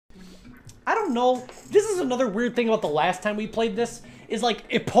I don't know. This is another weird thing about the last time we played this. Is like,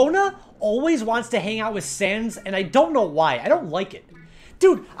 Epona always wants to hang out with Sans, and I don't know why. I don't like it.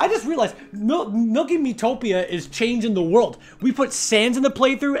 Dude, I just realized Milky Miitopia is changing the world. We put Sans in the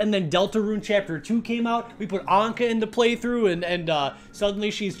playthrough, and then Deltarune Chapter 2 came out. We put Anka in the playthrough, and suddenly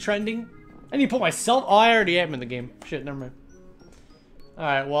she's trending. I need to put myself... Oh, I already am in the game. Shit, never mind.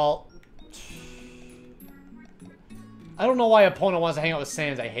 Alright, well... I don't know why Epona wants to hang out with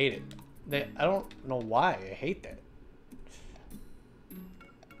Sans. I hate it. I don't know why. I hate that.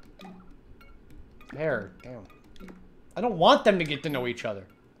 There, damn. I don't want them to get to know each other.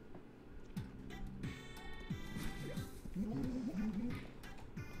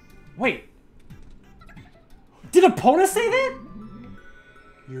 Wait. Did Epona say that?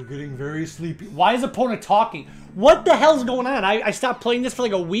 You're getting very sleepy. Why is Epona talking? What the hell's going on? I stopped playing this for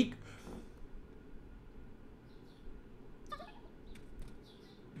like a week.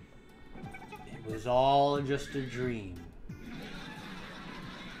 It was all just a dream.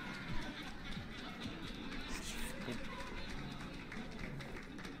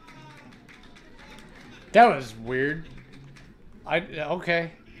 That was weird.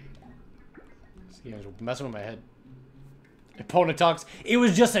 Okay. See, I was messing with my head. Epona talks. It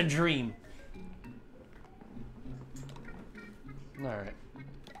was just a dream. All right.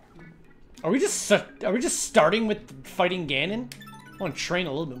 Are we just starting with fighting Ganon? I want to train a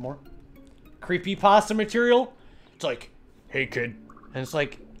little bit more. Creepypasta material. It's like, hey kid, and it's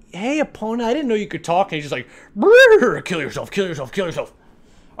like, hey Epona, I didn't know you could talk. And he's just like, kill yourself, kill yourself, kill yourself.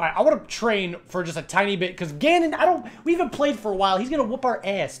 Alright, I want to train for just a tiny bit, because Ganon, we haven't played for a while. He's going to whoop our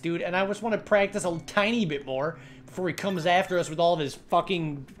ass, dude, and I just want to practice a tiny bit more before he comes after us with all of his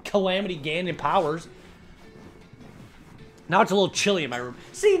fucking Calamity Ganon powers. Now it's a little chilly in my room.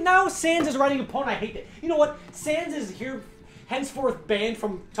 See, now Sans is riding Epona. I hate that. You know what? Sans is here, henceforth banned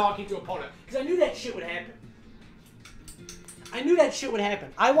from talking to Epona, because I knew that shit would happen. I knew that shit would happen.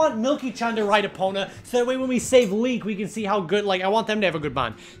 I want Milky-chan to ride Epona, so that way when we save Link, we can see how good, like, I want them to have a good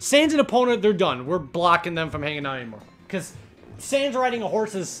bond. Sans and Epona, they're done. We're blocking them from hanging out anymore. Because Sans riding a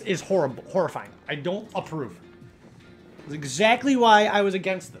horse is horrible, horrifying. I don't approve. That's exactly why I was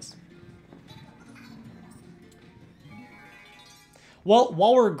against this. Well,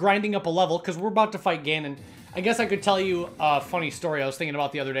 while we're grinding up a level, because we're about to fight Ganon, I guess I could tell you a funny story I was thinking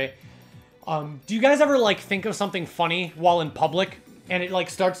about the other day. Do you guys ever, like, think of something funny while in public, and it, like,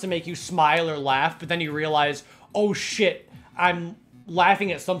 starts to make you smile or laugh, but then you realize, oh, shit, I'm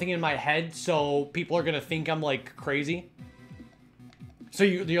laughing at something in my head, so people are gonna think I'm, like, crazy? So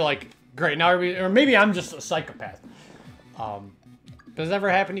you're like, great, now or maybe I'm just a psychopath. Does that ever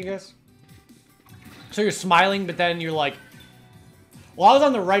happen to you guys? So you're smiling, but then you're like, well, I was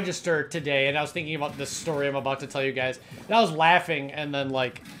on the register today, and I was thinking about this story I'm about to tell you guys, and I was laughing, and then,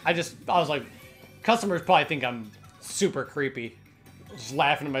 like, I was like, customers probably think I'm super creepy. Just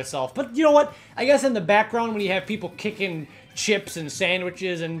laughing to myself. But you know what? I guess in the background, when you have people kicking chips and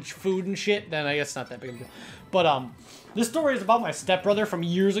sandwiches and food and shit, then I guess it's not that big of a deal. But, this story is about my stepbrother from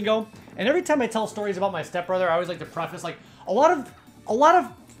years ago, and every time I tell stories about my stepbrother, I always like to preface, like, a lot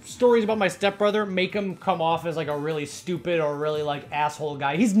of stories about my stepbrother make him come off as like a really stupid or really like asshole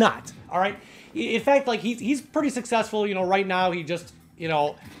guy. He's not, all right? In fact, like he's pretty successful. You know, right now he just, you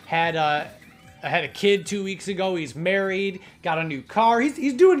know, had a kid 2 weeks ago. He's married, got a new car.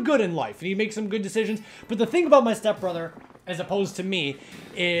 He's doing good in life, and he makes some good decisions. But the thing about my stepbrother, as opposed to me,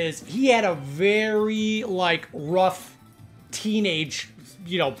 is he had a very like rough teenage,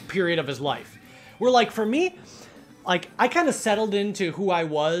 you know, period of his life. Where like for me, like, I kind of settled into who I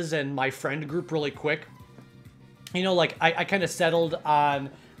was and my friend group really quick. You know, like, I kind of settled on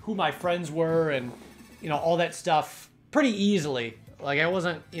who my friends were and, you know, all that stuff pretty easily. Like, I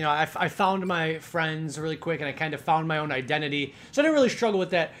wasn't, you know, I found my friends really quick, and I kind of found my own identity. So I didn't really struggle with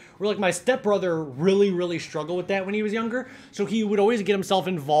that. Where, like, my stepbrother really, really struggled with that when he was younger. So he would always get himself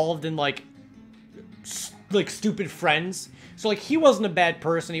involved in, like stupid friends. So, like, he wasn't a bad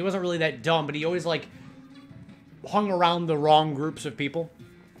person. He wasn't really that dumb, but he always, like, hung around the wrong groups of people.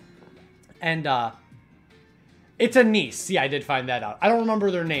 And it's a niece. Yeah, I did find that out. I don't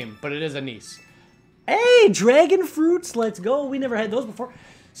remember their name, but it is a niece. Hey, dragon fruits, let's go. We never had those before.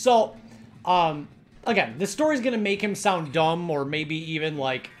 So again, this story's gonna make him sound dumb or maybe even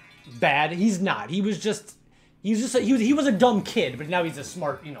like bad. He's not. He was a dumb kid, but now he's a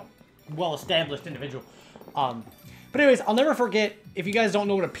smart, you know, well-established individual. But anyways, I'll never forget, if you guys don't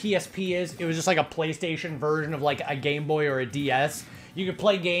know what a PSP is, it was just like a PlayStation version of like a Game Boy or a DS. You could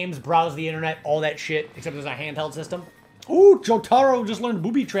play games, browse the internet, all that shit, except it was a handheld system. Ooh, Jotaro just learned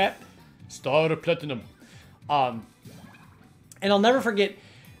Booby Trap. Star of Platinum. And I'll never forget,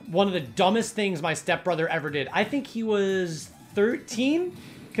 one of the dumbest things my stepbrother ever did. I think he was 13,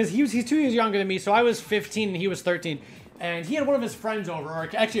 because he's 2 years younger than me, so I was 15 and he was 13. And he had one of his friends over, or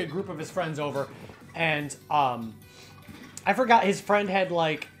actually a group of his friends over, and I forgot, his friend had,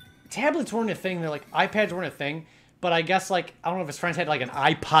 like, tablets weren't a thing, they're like, iPads weren't a thing, but I guess, like, I don't know if his friends had, like, an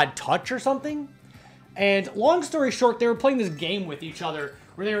iPod Touch or something. And long story short, they were playing this game with each other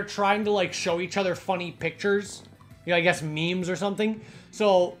where they were trying to, like, show each other funny pictures. You know, I guess memes or something.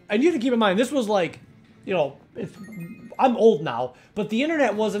 So, and you have to keep in mind, this was, like, you know, I'm old now, but the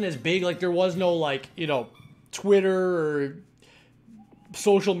internet wasn't as big. Like, there was no, like, you know, Twitter or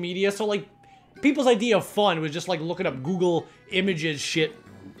social media. So, like, people's idea of fun was just, like, looking up Google Images shit.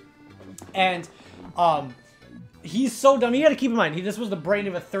 And, he's so dumb. You gotta keep in mind, this was the brain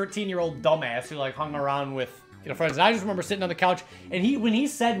of a 13-year-old dumbass who, like, hung around with, you know, friends. And I just remember sitting on the couch, and when he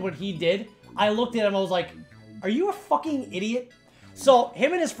said what he did, I looked at him, I was like, are you a fucking idiot? So,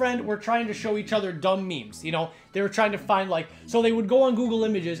 him and his friend were trying to show each other dumb memes, you know? They were trying to find, like, so they would go on Google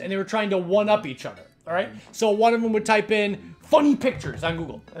Images, and they were trying to one-up each other, all right? So, one of them would type in funny pictures on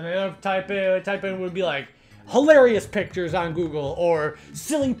Google, and the other type in would be, like, hilarious pictures on Google, or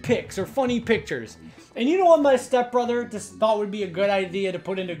silly pics, or funny pictures. And you know what my stepbrother just thought would be a good idea to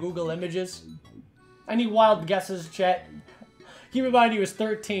put into Google Images? Any wild guesses, chat? Keep in mind he was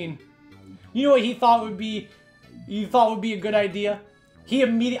 13. You know what he thought would be? You thought would be a good idea? He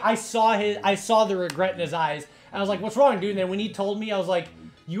immediately, I saw the regret in his eyes. And I was like, what's wrong, dude? And then when he told me, I was like,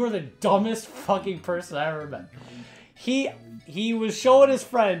 you are the dumbest fucking person I ever met. He was showing his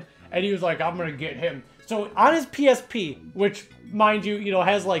friend, and he was like, I'm gonna get him. So on his PSP, which, mind you,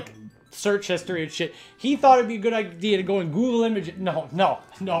 has like search history and shit, he thought it'd be a good idea to go in Google Images. No,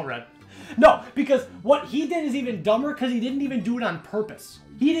 Red. No, because what he did is even dumber, because he didn't even do it on purpose.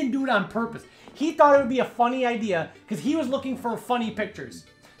 He didn't do it on purpose. He thought it would be a funny idea, because he was looking for funny pictures.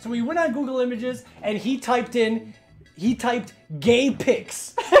 So he went on Google Images, and he typed gay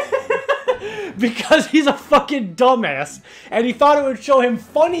pics. Because he's a fucking dumbass. And he thought it would show him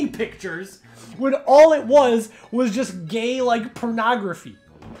funny pictures, when all it was just gay, like, pornography.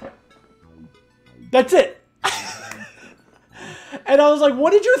 That's it. And I was like,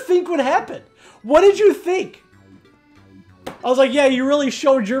 what did you think would happen? What did you think? I was like, yeah, you really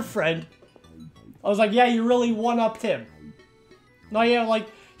showed your friend. I was like, yeah, you really one-upped him. No, yeah, like,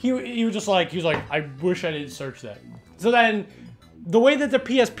 he was just like, I wish I didn't search that. So then, the way that the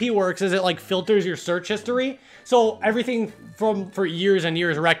PSP works is it, like, filters your search history. So everything for years and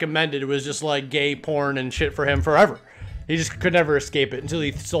years recommended was just, like, gay porn and shit for him forever. He just could never escape it until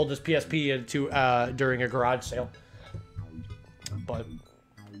he sold his PSP during a garage sale. But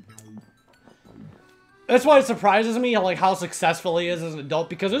that's why it surprises me how successful he is as an adult,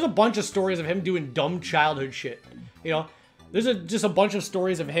 because there's a bunch of stories of him doing dumb childhood shit. There's just a bunch of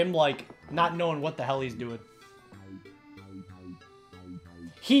stories of him, like, not knowing what the hell he's doing.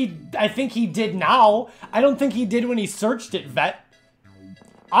 I think he did now. I don't think he did when he searched it, Vet.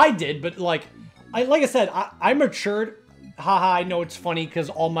 I did, but like I said, I matured. Haha, I know it's funny because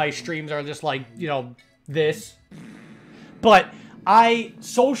all my streams are just like, this. But I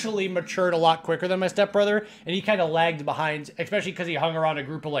socially matured a lot quicker than my stepbrother, and he kind of lagged behind, especially because he hung around a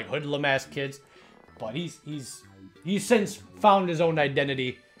group of, like, hoodlum-ass kids. But he's since found his own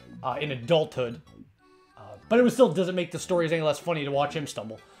identity in adulthood. But it still doesn't make the stories any less funny to watch him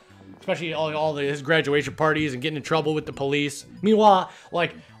stumble. Especially his graduation parties and getting in trouble with the police. Meanwhile,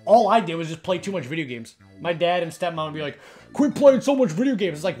 like, all I did was just play too much video games. My dad and stepmom would be like, quit playing so much video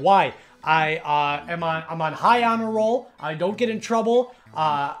games. It's like, why? I'm on high honor roll. I don't get in trouble.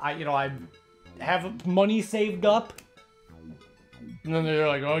 I have money saved up. And then they're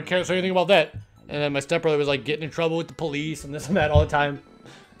like, oh, I can't say anything about that. And then my stepbrother was like getting in trouble with the police and this and that all the time.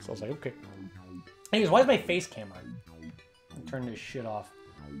 So I was like, okay. Anyways, why is my face cam on? Turn this shit off.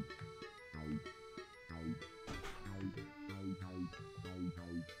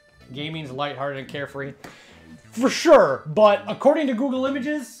 Gaming's lighthearted and carefree. For sure, but according to Google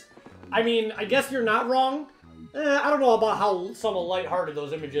Images, I mean, I guess you're not wrong. I don't know about how some of lighthearted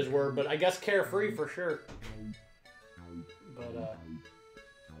those images were, but I guess carefree for sure. But,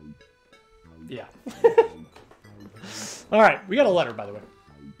 yeah. Alright, we got a letter, by the way.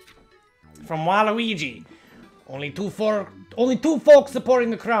 From Waluigi. Only two folks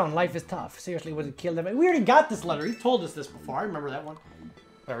supporting the crown. Life is tough. Seriously, would it kill them? We already got this letter. He told us this before. I remember that one.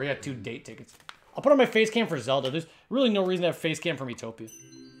 Alright, we got 2 date tickets. I'll put on my face cam for Zelda. There's really no reason to have face cam for Miitopia.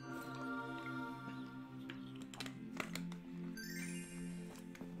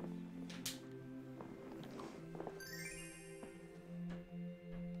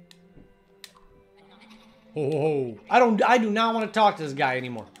 Oh, I do not want to talk to this guy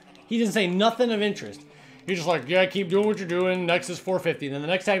anymore. He didn't say nothing of interest. He's just like, yeah, keep doing what you're doing. Next is 450. Then the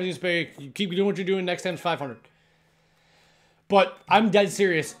next time he's pay, you keep doing what you're doing. Next time's 500. But I'm dead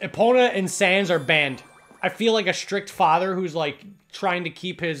serious. Epona and Sans are banned. I feel like a strict father who's like trying to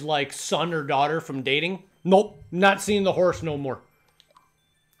keep his like son or daughter from dating. Nope, not seeing the horse no more.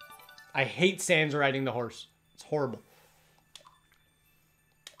 I hate Sans riding the horse. It's horrible.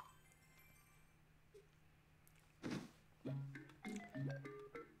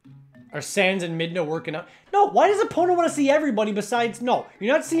 Are Sans and Midna working out? No, why does Epona want to see everybody besides... No,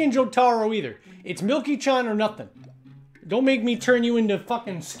 you're not seeing Jotaro either. It's Milky-chan or nothing. Don't make me turn you into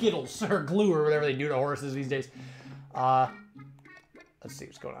fucking Skittles or glue or whatever they do to horses these days. Let's see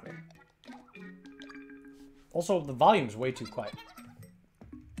what's going on here. Also, the volume's way too quiet.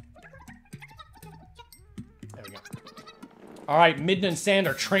 There we go. Alright, Midna and Sand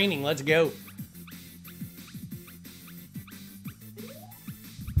are training. Let's go.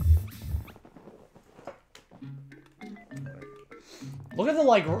 Look at the,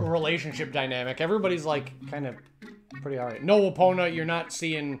 like, relationship dynamic. Everybody's, like, kind of pretty alright. No, Epona, you're not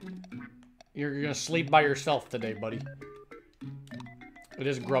seeing... You're gonna sleep by yourself today, buddy. It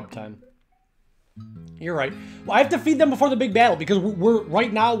is grub time. You're right. Well, I have to feed them before the big battle, because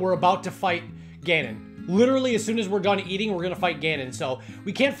right now, we're about to fight Ganon. Literally, as soon as we're done eating, we're gonna fight Ganon. So,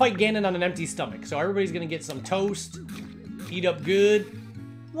 we can't fight Ganon on an empty stomach. So, everybody's gonna get some toast. Eat up good.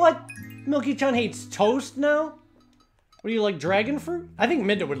 What? Milky-chan hates toast now? What do you like, dragon fruit? I think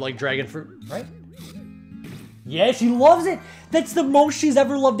Midna would like dragon fruit, right? Yeah, she loves it. That's the most she's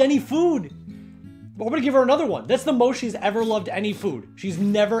ever loved any food. But I'm gonna give her another one. That's the most she's ever loved any food. She's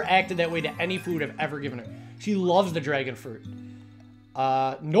never acted that way to any food I've ever given her. She loves the dragon fruit.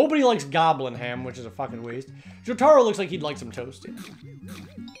 Nobody likes goblin ham, which is a fucking waste. Jotaro looks like he'd like some toast.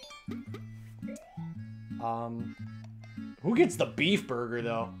 Yeah. Who gets the beef burger,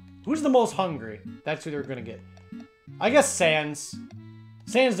 though? Who's the most hungry? That's who they're gonna get. I guess Sans.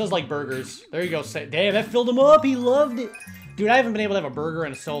 Sans does like burgers. There you go. Damn, that filled him up. He loved it. Dude, I haven't been able to have a burger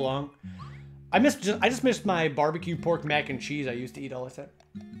in so long. I just missed my barbecue pork mac and cheese I used to eat all the time.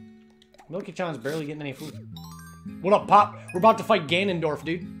 Milky-chan's barely getting any food. What up, Pop? We're about to fight Ganondorf,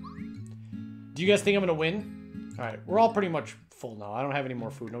 dude. Do you guys think I'm gonna win? Alright, we're all pretty much full now. I don't have any more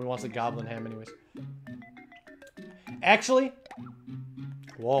food. Nobody wants the goblin ham anyways. Actually...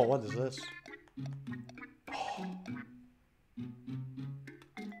 Whoa, what is this?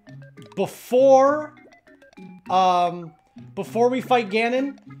 Before we fight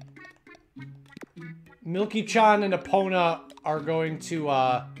Ganon, Milky-chan and Epona are going to,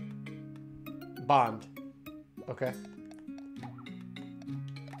 bond. Okay.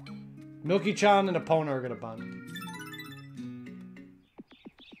 Milky-chan and Epona are gonna bond.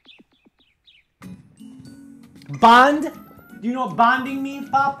 Bond? Do you know what bonding means,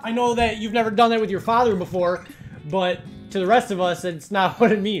 Pop? I know that you've never done that with your father before, but to the rest of us, it's not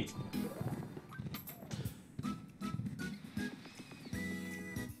what it means.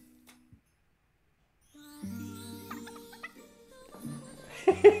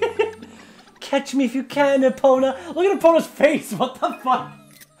 Catch me if you can, Epona. Look at Epona's face. What the fuck?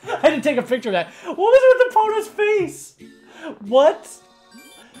 I had to take a picture of that. What was it with Epona's face? What?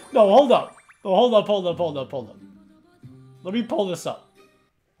 No, hold up. Oh, hold up. Let me pull this up.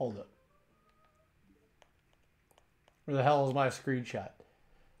 Hold up. Where the hell is my screenshot?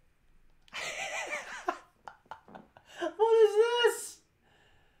 What is this?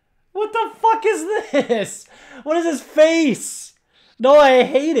 What the fuck is this? What is his face? No, I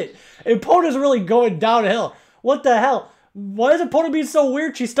hate it. Epona's really going downhill. What the hell? Why is Epona being so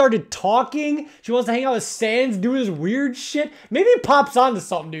weird? She started talking. She wants to hang out with Sans, doing this weird shit. Maybe it pops onto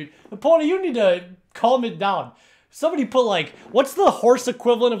something, dude. Epona, you need to calm it down. Somebody put, like, what's the horse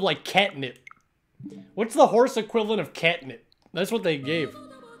equivalent of, like, catnip? What's the horse equivalent of catnip? That's what they gave.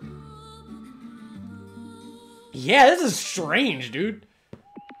 Yeah, this is strange, dude.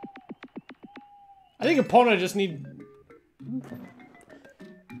 I think Epona just need...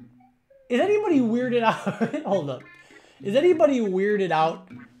 Is anybody weirded out? Hold up. Is anybody weirded out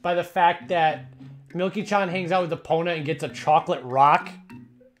by the fact that Milky-chan hangs out with Epona and gets a chocolate rock?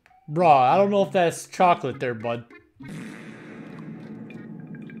 Bruh, I don't know if that's chocolate there, bud.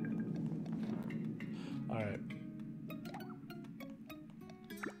 Alright.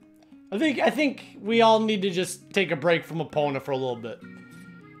 I think we all need to just take a break from Epona for a little bit.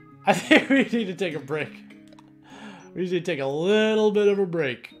 I think we need to take a break. We need to take a little bit of a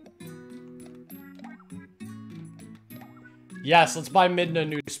break. Yes, let's buy Midna a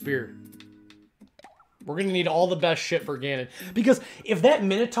new spear. We're gonna need all the best shit for Ganon. Because if that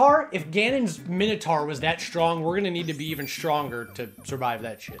Minotaur, if Ganon's Minotaur was that strong, we're gonna need to be even stronger to survive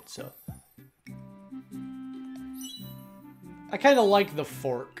that shit, so. I kind of like the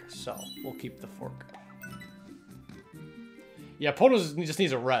fork, so we'll keep the fork. Yeah, Ponos just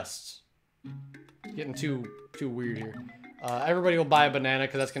needs a rest. Getting too weird here. Everybody will buy a banana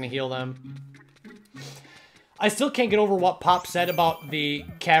because that's gonna heal them. I still can't get over what Pop said about the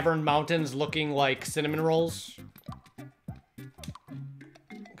cavern mountains looking like cinnamon rolls.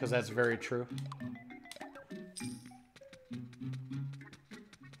 Because that's very true.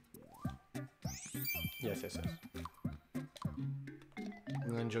 Yes, yes, yes.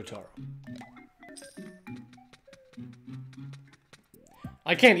 And then Jotaro.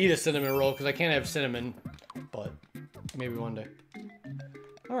 I can't eat a cinnamon roll because I can't have cinnamon, but maybe one day.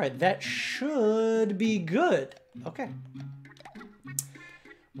 Alright, that should be good. Okay.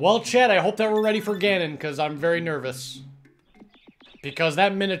 Well, Chad, I hope that we're ready for Ganon, because I'm very nervous. Because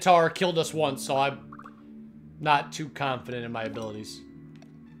that Minotaur killed us once, so I'm not too confident in my abilities.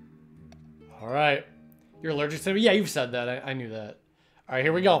 Alright. You're allergic to me? Yeah, you've said that. I knew that. Alright,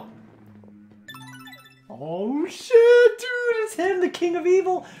 here we go. Oh, shit, dude. It's him, the King of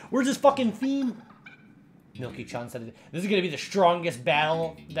Evil. Where's his fucking theme? Milky-chan said it. This is going to be the strongest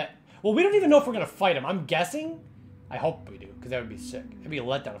battle that... Well, we don't even know if we're going to fight him. I'm guessing. I hope we do, because that would be sick. It'd be a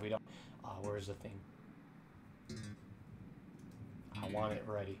letdown if we don't. Where's the thing? I want it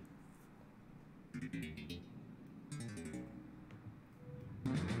ready.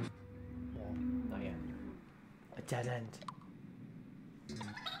 Well, not yet. A dead end.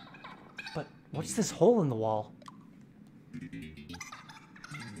 But what's this hole in the wall?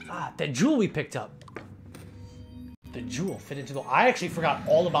 Ah, that jewel we picked up. The jewel fit into the... I actually forgot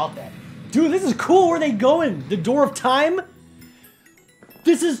all about that. Dude, this is cool. Where are they going? The Door of Time?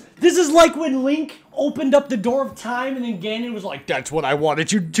 This is like when Link opened up the Door of Time and then Ganon was like, that's what I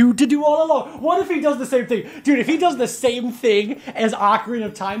wanted you to do all along. What if he does the same thing? Dude, if he does the same thing as Ocarina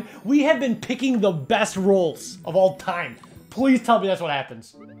of Time, we have been picking the best roles of all time. Please tell me that's what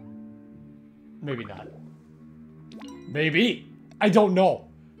happens. Maybe not. Maybe. I don't know.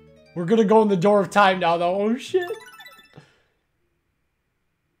 We're gonna go in the Door of Time now, though. Oh, shit.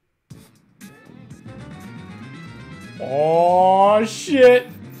 Oh, shit.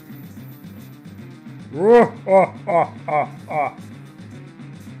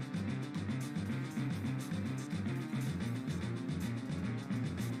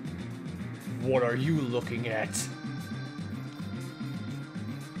 What are you looking at?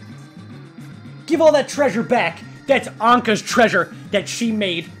 Give all that treasure back. That's Anka's treasure that she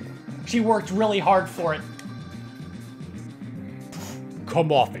made. She worked really hard for it.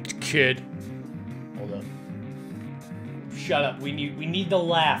 Come off it, kid. Hold up. Shut up. We need the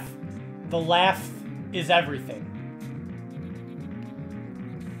laugh. The laugh is everything.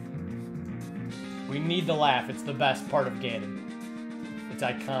 We need the laugh. It's the best part of Ganon. It's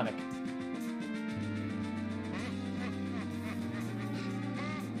iconic.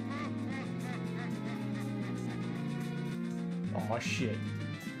 Oh shit.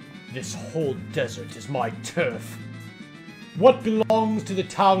 This whole desert is my turf. What belongs to the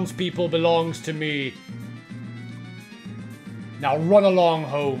townspeople belongs to me. Now run along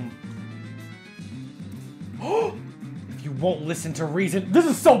home. If you won't listen to reason... This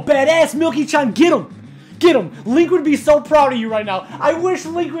is so badass, Milky-chan! Get him! Get him! Link would be so proud of you right now. I wish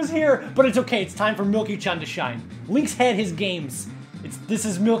Link was here, but it's okay. It's time for Milky-chan to shine. Link's had his games. This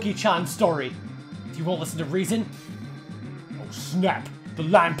is Milky-chan's story. If you won't listen to reason... Oh, snap! The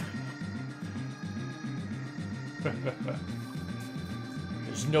lamp!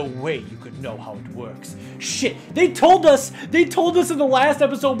 There's no way you could know how it works. Shit! They told us in the last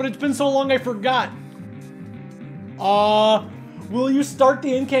episode, but it's been so long I forgot. Will you start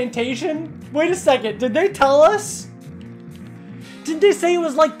the incantation? Wait a second, did they tell us? Did they say it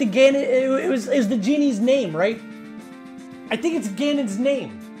was like the Ganon, it was the genie's name, right? I think it's Ganon's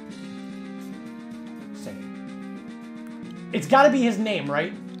name. Say it. It's gotta be his name,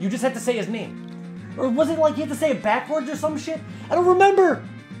 right? You just have to say his name. Or was it like you had to say it backwards or some shit? I don't remember!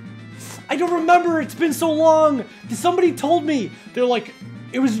 I don't remember, it's been so long! Somebody told me! They're like,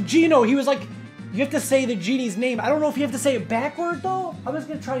 it was Gino, he was like, you have to say the genie's name. I don't know if you have to say it backward though. I'm just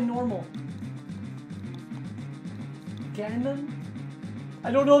gonna try normal. Ganon?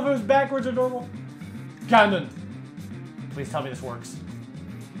 I don't know if it was backwards or normal. Ganon! Please tell me this works.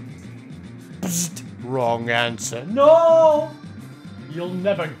 Psst. Wrong answer. No! You'll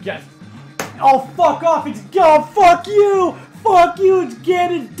never guess. Oh, fuck off! Oh, fuck you! Fuck you! It's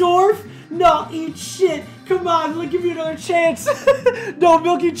Ganondorf! No, eat shit. Come on, let give you another chance. No,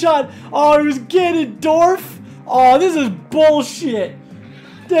 Milky-chan. Oh, it was Ganondorf. Oh, this is bullshit.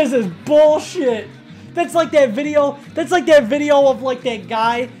 This is bullshit. That's like that video. That's like that video of like that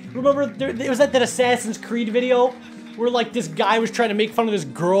guy. Remember, it was that Assassin's Creed video where like this guy was trying to make fun of this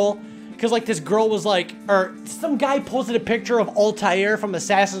girl because like this girl was like, or some guy posted a picture of Altair from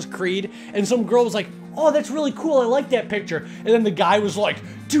Assassin's Creed, and some girl was like, "Oh, that's really cool. I like that picture." And then the guy was like,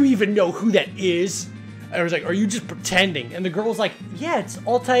 "Do you even know who that is?" And I was like, "Are you just pretending?" And the girl was like, "Yeah, it's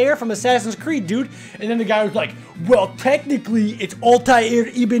Altair from Assassin's Creed, dude." And then the guy was like, "Well, technically, it's Altair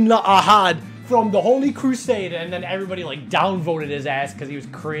ibn Ahad from the Holy Crusade." And then everybody like downvoted his ass because he was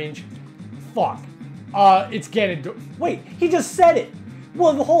cringe. Fuck. It's Ganon. Wait, he just said it.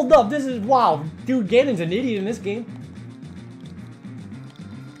 Well, hold up. This is wow, dude. Ganon's an idiot in this game.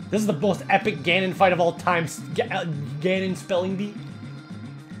 This is the most epic Ganon fight of all time. Ganon spelling bee.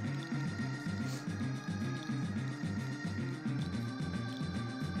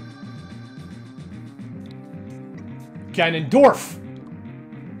 Ganondorf.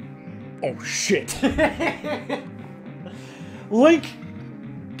 Oh shit. Link.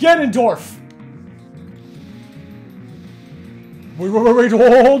 Ganondorf. Wait,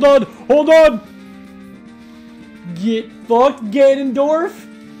 hold on. Get fucked, Ganondorf.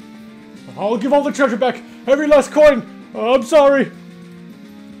 I'll give all the treasure back. Every last coin. I'm sorry.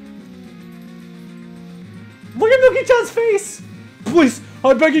 Look at Milky-chan's face. Please,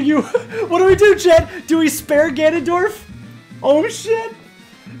 I'm begging you. What do we do, Chad? Do we spare Ganondorf? Oh shit.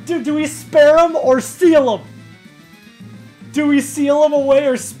 Do we spare him or seal him? Do we seal him away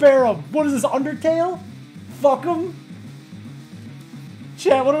or spare him? What is this, Undertale? Fuck him.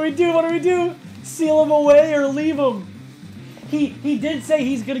 Chat, what do we do? Seal him away or leave him? He did say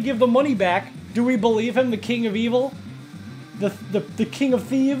he's gonna give the money back. Do we believe him, the king of evil? The king of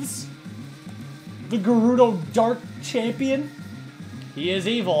thieves? The Gerudo Dark Champion? He is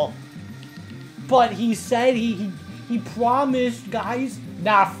evil. But he said he promised, guys.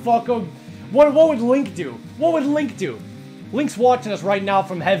 Nah, fuck him. What would Link do? What would Link do? Link's watching us right now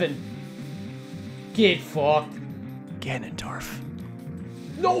from heaven. Get fucked. Ganondorf.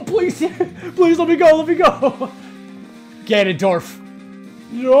 No, please, please let me go, Ganondorf.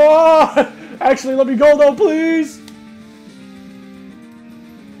 No! Actually, let me go though, please.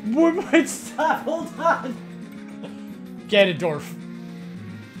 Wait, stop, hold on. Ganondorf.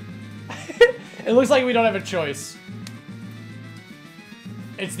 It looks like we don't have a choice.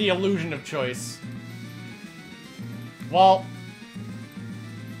 It's the illusion of choice. Well,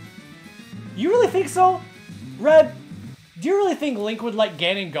 you really think so? Red, do you really think Link would let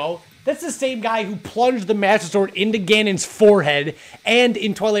Ganon go? That's the same guy who plunged the Master Sword into Ganon's forehead and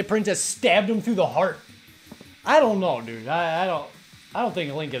in Twilight Princess stabbed him through the heart. I don't know, dude. I don't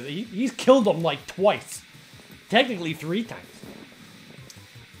think Link is. He's killed him like twice. Technically 3 times.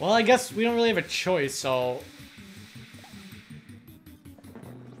 Well, I guess we don't really have a choice, so...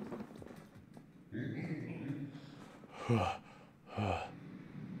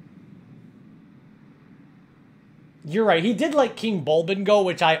 You're right, he did let King Bulbin go,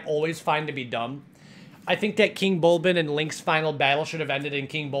 which I always find to be dumb. I think that King Bulbin and Link's final battle should have ended in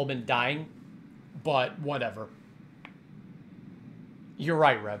King Bulbin dying, but whatever. You're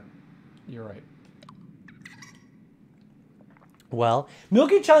right, Reb. You're right. Well,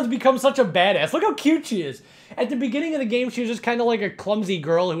 Milky-chan's become such a badass. Look how cute she is. At the beginning of the game, she was just kind of like a clumsy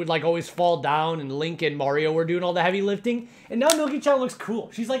girl who would like always fall down, and Link and Mario were doing all the heavy lifting. And now Milky-chan looks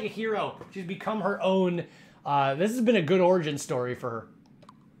cool. She's like a hero. She's become her own... this has been a good origin story for her.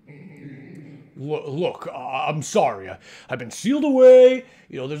 Look, I'm sorry. I've been sealed away.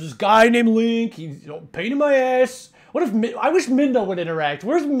 You know, there's this guy named Link. He's pain in my ass. What if... I wish Midna would interact.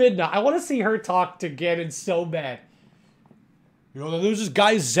 Where's Midna? I want to see her talk to Ganon so bad. You know, there's this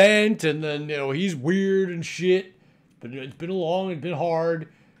guy Zent, and then, you know, he's weird and shit. But it's been it's been hard.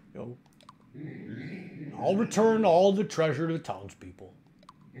 You know, I'll return all the treasure to the townspeople.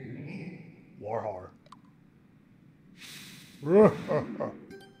 War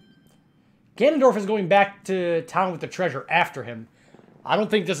Ganondorf is going back to town with the treasure after him. I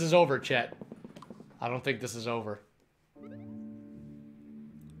don't think this is over, chat. I don't think this is over.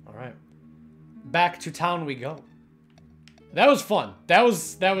 Alright. Back to town we go. That was fun. That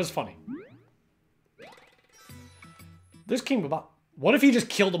was funny. There's King Baba. What if he just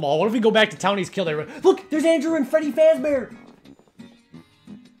killed them all? What if we go back to town and he's killed everyone? Look! There's Andrew and Freddy Fazbear!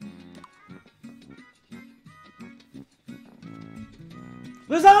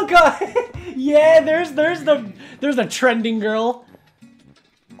 There's Anka! Yeah, there's the trending girl.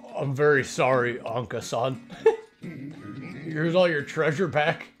 I'm very sorry, Anka-san. Here's all your treasure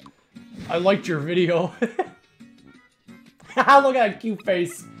back. I liked your video. Look at that cute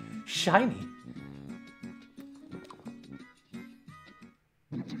face. Shiny.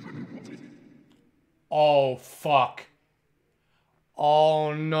 Oh, fuck.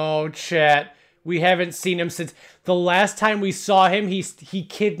 Oh, no, chat. We haven't seen him since... The last time we saw him, he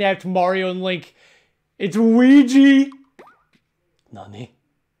kidnapped Mario and Link. It's Ouija! Nani?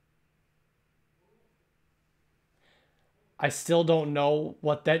 I still don't know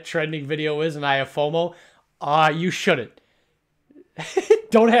what that trending video is, and I have FOMO. You shouldn't.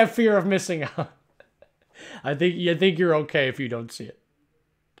 Don't have fear of missing out. I think you're okay if you don't see it.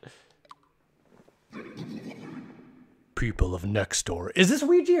 People of next door. Is this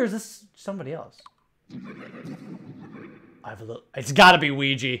Ouija or is this somebody else? I have a little... It's gotta be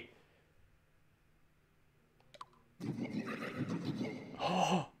Ouija.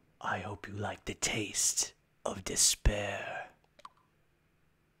 Oh, I hope you like the taste of despair.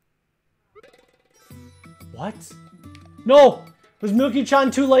 What? No! Was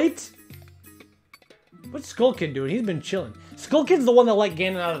Milky-chan too late? What's Skull Kid doing? He's been chilling. Skull Kid's the one that let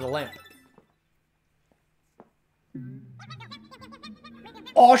Ganon out of the lamp.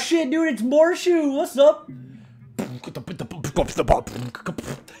 Oh shit, dude, it's Morshu! What's up?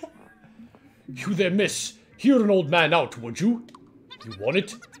 You there, miss. Hear an old man out, would you? You want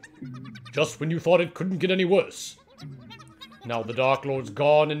it? Just when you thought it couldn't get any worse. Now the Dark Lord's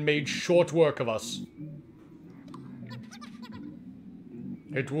gone and made short work of us.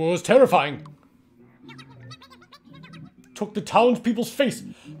 It was terrifying. Took the townspeople's face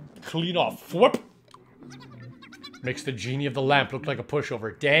clean off. Whoop! Makes the genie of the lamp look like a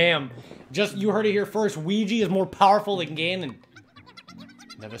pushover. Damn. Just, you heard it here first. Ouija is more powerful than Ganon.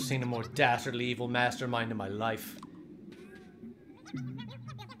 Never seen a more dastardly evil mastermind in my life.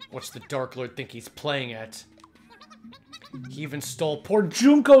 What's the Dark Lord think he's playing at? He even stole poor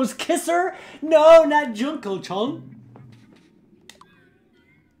Junko's kisser? No, not Junko-chan.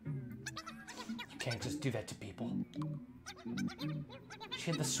 You can't just do that to people. She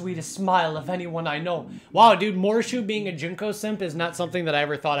had the sweetest smile of anyone I know. Wow, dude, Morshu being a Junko simp is not something that I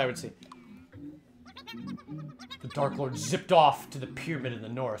ever thought I would see. The Dark Lord zipped off to the pyramid in the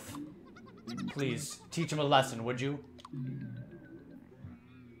north. Please, teach him a lesson, would you?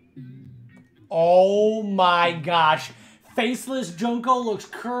 Oh my gosh. Faceless Junko looks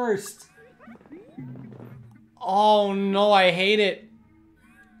cursed. Oh no, I hate it.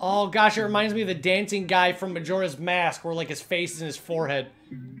 Oh gosh, it reminds me of the dancing guy from Majora's Mask, where like his face is in his forehead.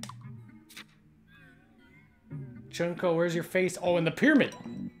 Junko, where's your face? Oh, in the pyramid.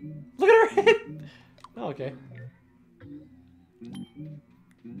 Look at her head. Oh, okay.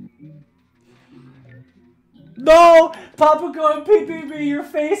 No! Papago and PPB, your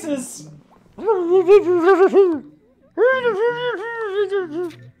faces!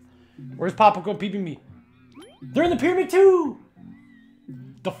 Where's Papago and PPB? They're in the pyramid too!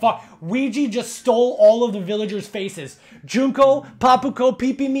 The fuck? Ouija just stole all of the villagers' faces. Junko, Papuko,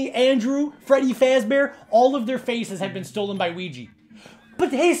 Pipimi, Andrew, Freddy Fazbear, all of their faces have been stolen by Ouija.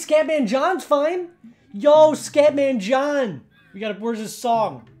 But hey, Scatman John's fine. Yo, Scatman John. We gotta, where's his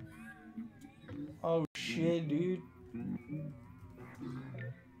song? Oh shit, dude.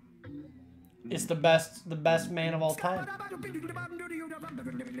 It's the best man of all time.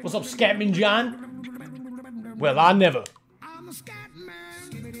 What's up, Scatman John? Well, I never.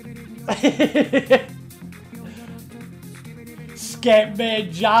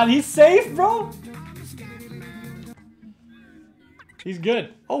 Scatman John, he's safe, bro. He's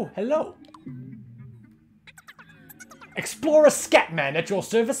good. Oh, hello. Explorer Scatman at your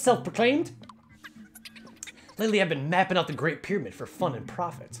service, self-proclaimed. Lately, I've been mapping out the Great Pyramid for fun and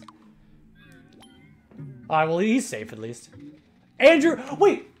profit. Alright, well, he's safe at least. Andrew,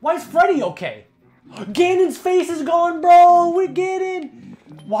 wait, why is Freddy okay? Ganon's face is gone, bro. We get it.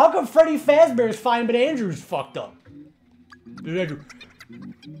 Well, how come Freddy Fazbear is fine, but Andrew's fucked up? Andrew,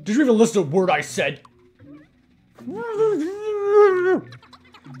 did you even listen to a word I said?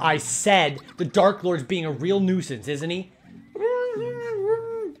 I said the Dark Lord's being a real nuisance, isn't he?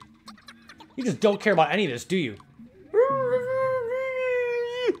 You just don't care about any of this, do you?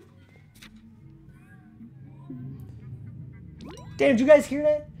 Damn, did you guys hear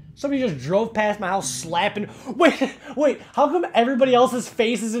that? Somebody just drove past my house slapping. Wait, how come everybody else's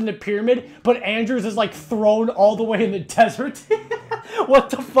face is in the pyramid, but Andrew's is like thrown all the way in the desert?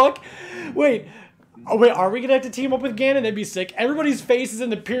 What the fuck? Wait, are we gonna have to team up with Ganon? That'd be sick. Everybody's face is in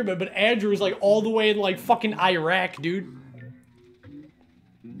the pyramid, but Andrew is like all the way in like fucking Iraq, dude.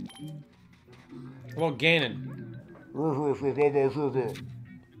 Well, Ganon.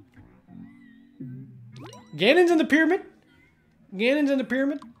 Ganon's in the pyramid? Ganon's in the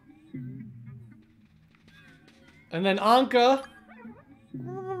pyramid? And then Anka.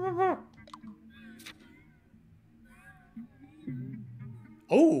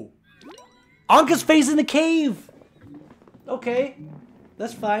 Oh. Anka's facing the cave. Okay.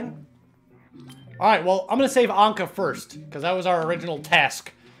 That's fine. Alright, well, I'm gonna save Anka first, because that was our original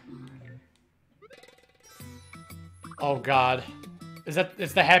task. Oh god.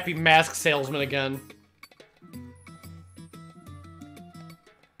 It's the happy mask salesman again.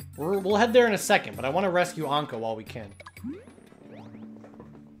 We'll head there in a second, but I want to rescue Anka while we can.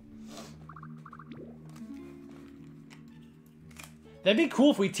 That'd be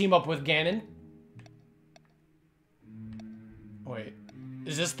cool if we team up with Ganon. Wait.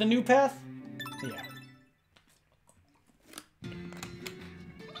 Is this the new path? Yeah.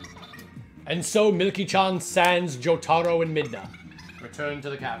 And so Milky-chan, Sans, Jotaro, and Midna return to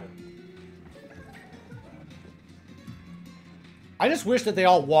the cavern. I just wish that they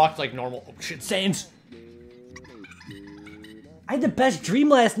all walked like normal. Oh shit, Sans! I had the best dream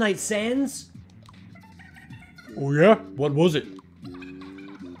last night, Sans! Oh yeah? What was it?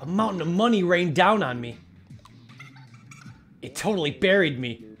 A mountain of money rained down on me. It totally buried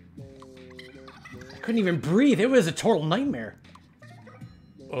me. I couldn't even breathe. It was a total nightmare.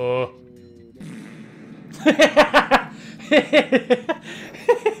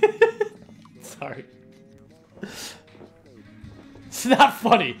 Sorry. It's not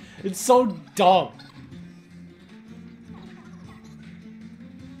funny. It's so dumb.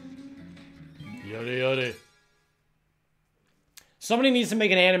 Yada yada. Somebody needs to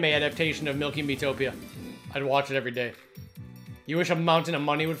make an anime adaptation of Milky Miitopia. I'd watch it every day. You wish a mountain of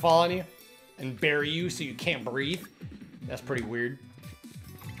money would fall on you and bury you so you can't breathe? That's pretty weird.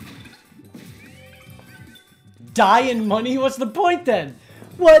 Die in money? What's the point then?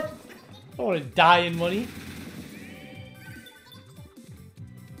 What? I don't want to die in money.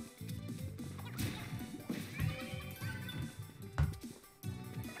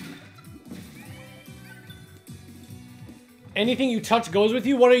 Anything you touch goes with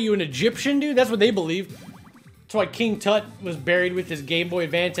you? What are you, an Egyptian, dude? That's what they believe. That's why King Tut was buried with his Game Boy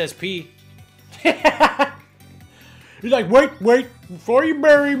Advance SP. He's like, wait, before you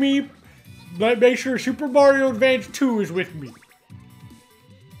bury me, make sure Super Mario Advance 2 is with me.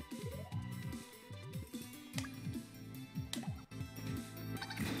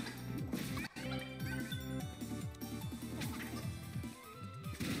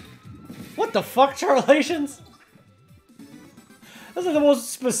 What the fuck, Charlations? This is the most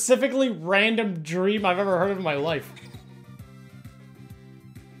specifically random dream I've ever heard of in my life.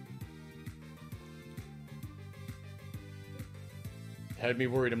 Had me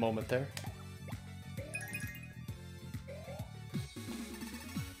worried a moment there.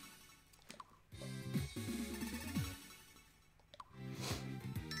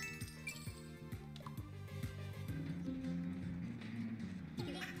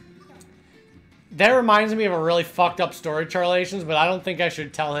 That reminds me of a really fucked up story, Charlations, but I don't think I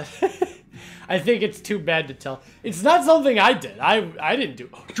should tell it. I think it's too bad to tell. It's not something I did. I didn't do.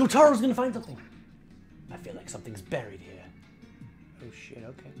 Oh, Jotaro's gonna find something. I feel like something's buried here. Oh shit,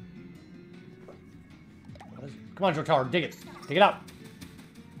 okay. What is it? Come on, Jotaro, dig it. Dig it out.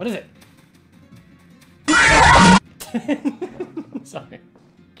 What is it? Sorry.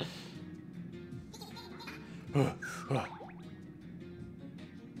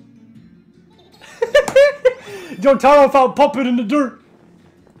 Jotaro found puppet in the dirt.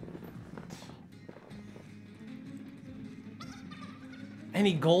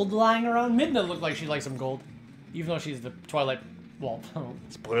 Any gold lying around? Midna looked like she'd like some gold. Even though she's the Twilight... Well,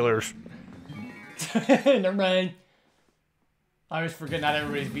 spoilers. Never mind. I always forget not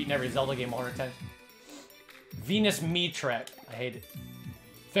everybody's beaten every Zelda game 100 times. Venus Meatrat. I hate it.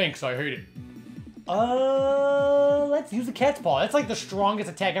 Thanks, I hate it. Let's use the cat's paw. That's like the strongest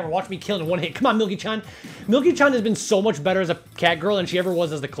attack ever. Watch me kill in one hit. Come on, Milky-chan. Milky-chan has been so much better as a cat girl than she ever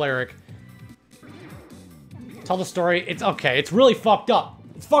was as the cleric. Tell the story. It's okay. It's really fucked up.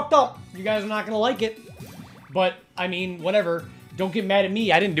 It's fucked up. You guys are not gonna like it. But, I mean, whatever. Don't get mad at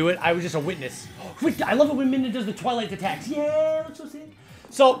me. I didn't do it. I was just a witness. I love it when Midna does the Twilight attacks. Yeah, looks so sick.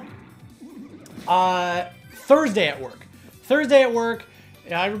 So, Thursday at work. Thursday at work.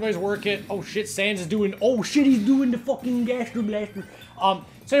 Yeah, everybody's working. Oh shit, Sans is doing. Oh shit, he's doing the fucking Gastro Blaster.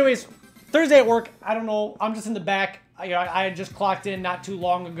 So anyways, Thursday at work. I don't know. I'm just in the back. I had just clocked in not too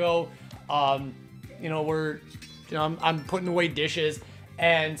long ago. You know, I'm putting away dishes,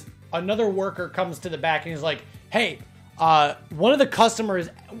 and another worker comes to the back and he's like, "Hey, one of the customers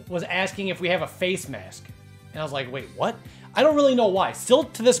was asking if we have a face mask," and I was like, "Wait, what?" I don't really know why. Still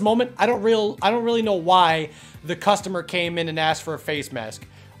to this moment, I don't really know why the customer came in and asked for a face mask.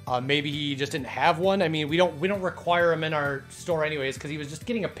 Maybe he just didn't have one. I mean, we don't require him in our store anyways because he was just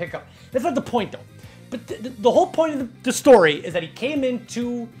getting a pickup. That's not the point though. But the whole point of the story is that he came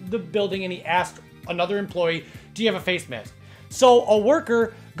into the building and he asked another employee, "Do you have a face mask?" So a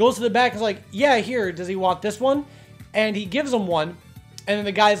worker goes to the back and is like, "Yeah, here. Does he want this one?" And he gives him one. And then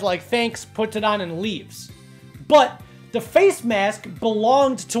the guy's like, "Thanks," puts it on and leaves. But the face mask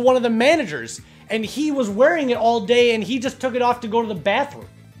belonged to one of the managers. And he was wearing it all day and he just took it off to go to the bathroom.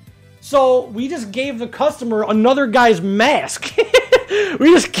 So we just gave the customer another guy's mask.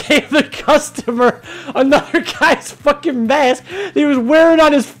 We just gave the customer another guy's fucking mask that he was wearing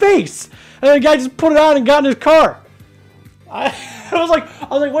on his face. And the guy just put it on and got in his car. I was like,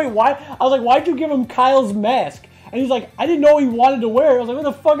 wait, why? I was like, why'd you give him Kyle's mask? And he's like, I didn't know he wanted to wear it. I was like, what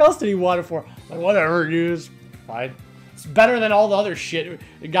the fuck else did he want it for? I'm like, whatever, dude, it's fine. It's better than all the other shit.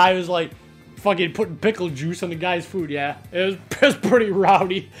 The guy was like, fucking putting pickle juice on the guy's food. Yeah, it was pretty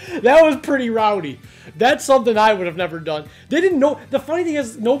rowdy. That was pretty rowdy. That's something I would have never done. They didn't know. The funny thing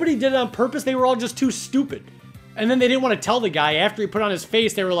is, nobody did it on purpose. They were all just too stupid. And then they didn't want to tell the guy after he put on his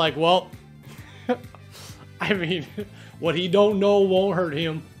face. They were like, well, I mean, what he don't know won't hurt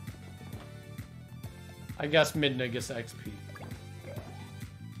him. I guess Midna gets XP.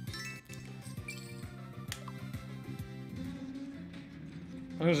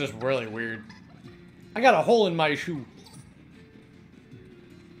 This is just really weird. I got a hole in my shoe.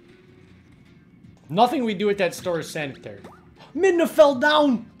 Nothing we do at that store is sanitary. Midna fell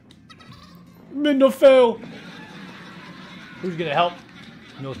down! Midna fell! Who's gonna help?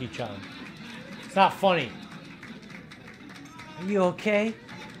 Milky-chan. It's not funny. Are you okay?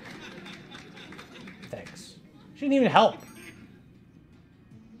 Thanks. She didn't even help.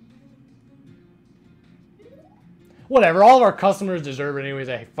 Whatever, all of our customers deserve it anyways.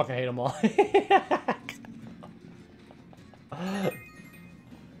 I fucking hate them all.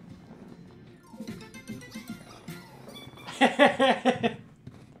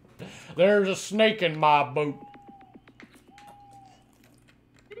 There's a snake in my boot.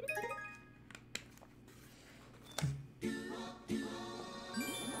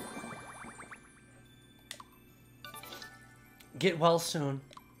 Get well soon.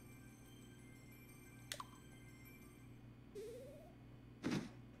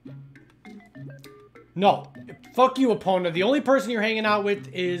 No. Fuck you, Epona. The only person you're hanging out with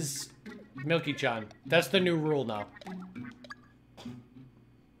is Milky-chan. That's the new rule now.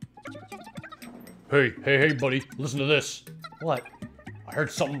 Hey, buddy. Listen to this. What? I heard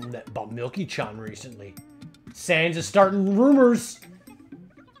something about Milky-chan recently. Sans is starting rumors.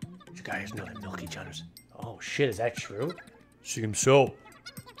 You guys know that Milky-chan is... Oh, shit. Is that true? Seems so.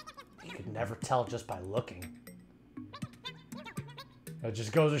 You could never tell just by looking. That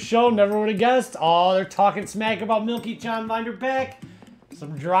just goes to show, never would have guessed. Oh, they're talking smack about Milky-chan behind her back.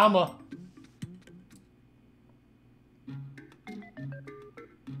 Some drama.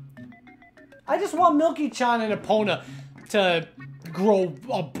 I just want Milky-chan and Epona to grow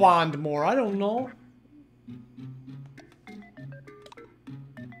a bond more. I don't know.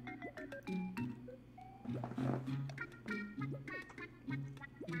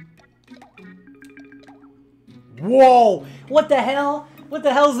 Whoa! What the hell? What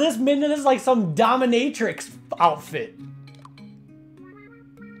the hell is this, Midna? This is like some dominatrix outfit.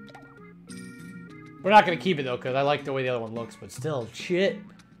 We're not gonna keep it though, because I like the way the other one looks, but still, shit.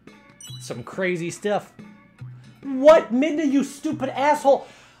 Some crazy stuff. What? Midna, you stupid asshole!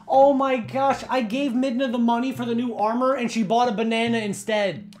 Oh my gosh, I gave Midna the money for the new armor and she bought a banana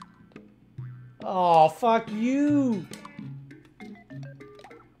instead. Oh, fuck you.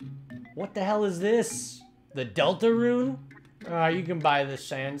 What the hell is this? The Delta rune? You can buy this,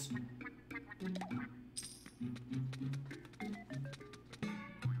 Sans.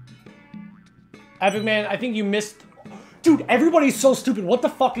 Epic Man, I think you missed... Dude, everybody's so stupid. What the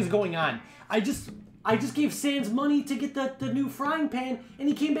fuck is going on? I just gave Sans money to get the new frying pan, and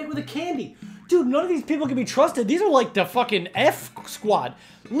he came back with a candy. Dude, none of these people can be trusted. These are like the fucking F squad.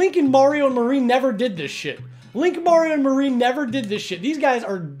 Link and Mario and Marine never did this shit. Link, Mario, and Marine never did this shit. These guys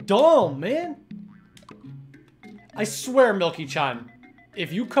are dumb, man. I swear, Milky-chan,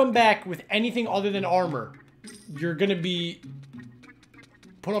 if you come back with anything other than armor, you're gonna be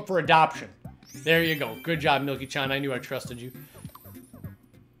put up for adoption. There you go. Good job, Milky-chan. I knew I trusted you.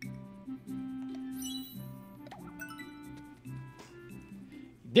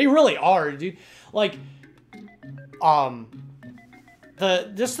 They really are, dude. Like,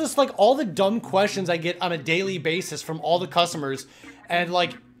 just like all the dumb questions I get on a daily basis from all the customers, and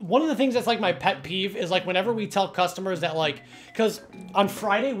like, one of the things that's like my pet peeve is like whenever we tell customers that like, because on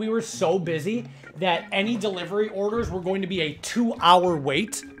Friday we were so busy that any delivery orders were going to be a 2-hour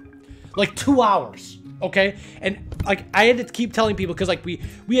wait. Like 2 hours. Okay? And like I had to keep telling people because like we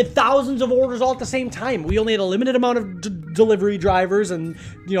had thousands of orders all at the same time. We only had a limited amount of delivery drivers and,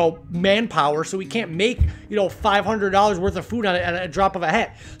 you know, manpower, so we can't make, you know, $500 worth of food on a drop of a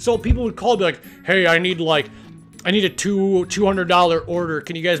hat. So people would call and be like, "Hey, I need a $200 order.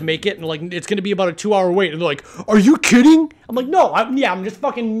 Can you guys make it?" And like, it's gonna be about a 2-hour wait. And they're like, "Are you kidding?" I'm like, "No, I'm just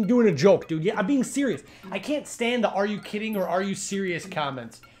fucking doing a joke, dude. Yeah, I'm being serious. I can't stand the 'Are you kidding' or 'Are you serious'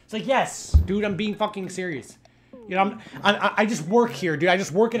 comments." It's like, yes, dude, I'm being fucking serious. You know, I just work here, dude. I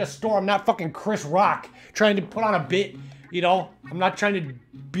just work at a store. I'm not fucking Chris Rock trying to put on a bit. You know, I'm not trying to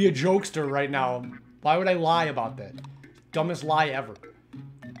be a jokester right now. Why would I lie about that? Dumbest lie ever.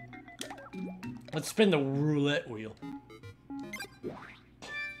 Let's spin the roulette wheel.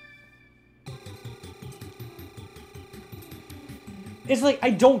 It's like,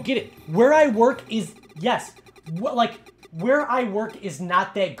 I don't get it. Where I work is, yes, like, where I work is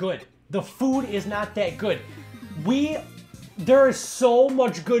not that good. The food is not that good. There is so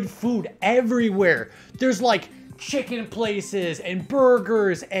much good food everywhere. There's like chicken places and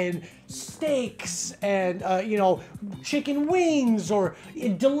burgers and steaks and, you know, chicken wings or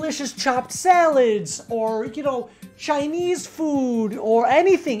delicious chopped salads or, you know, Chinese food or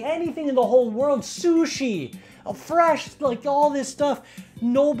anything in the whole world, sushi, fresh, like all this stuff.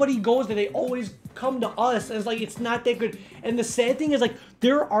 Nobody goes there. They always come to us, and it's like, it's not that good. And the sad thing is, like,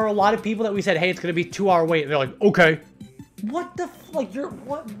 there are a lot of people that we said, "Hey, it's gonna be 2-hour wait," and they're like, "Okay." What the like, you're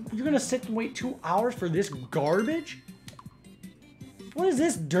gonna sit and wait 2 hours for this garbage? What is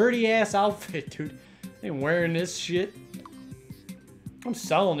this dirty ass outfit, dude? I ain't wearing this shit. I'm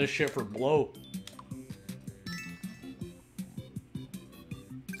selling this shit for blow.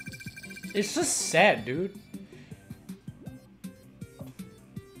 It's just sad, dude.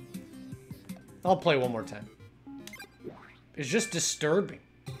 I'll play one more time. It's just disturbing.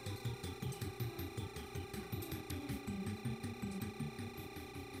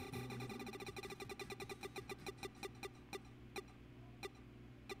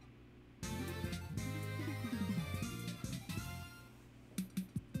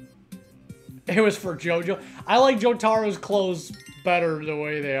 It was for JoJo. I like Jotaro's clothes better the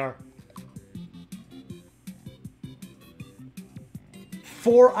way they are.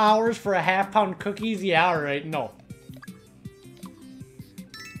 4 hours for a half-pound cookies? Yeah, alright, no.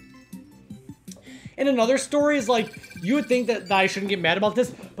 And another story is like, you would think that I shouldn't get mad about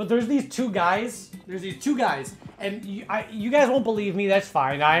this, but there's these two guys, and you guys won't believe me, that's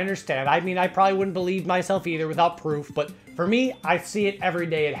fine, I understand. I mean, I probably wouldn't believe myself either without proof, but for me, I see it every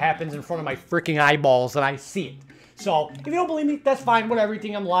day. It happens in front of my freaking eyeballs, and I see it. So, if you don't believe me, that's fine, whatever. You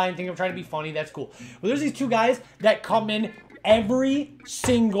think I'm lying, think I'm trying to be funny, that's cool. But there's these two guys that come in every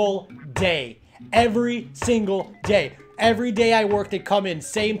single day. Every single day. Every day I work, they come in.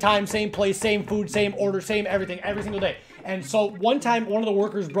 Same time, same place, same food, same order, same everything, every single day. And so one time, one of the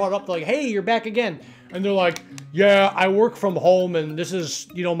workers brought up, like, "Hey, you're back again." And they're like, "Yeah, I work from home, and this is,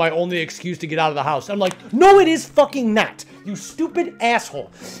 you know, my only excuse to get out of the house." I'm like, "No, it is fucking not. You stupid asshole.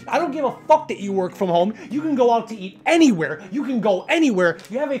 I don't give a fuck that you work from home. You can go out to eat anywhere. You can go anywhere.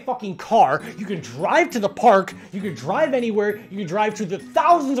 You have a fucking car. You can drive to the park. You can drive anywhere. You can drive to the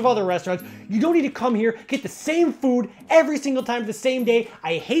thousands of other restaurants. You don't need to come here, get the same food every single time the same day.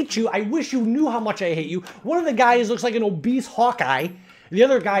 I hate you. I wish you knew how much I hate you." One of the guys looks like an obese Hawkeye. The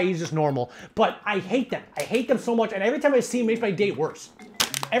other guy, he's just normal. But I hate them. I hate them so much. And every time I see them, it makes my day worse.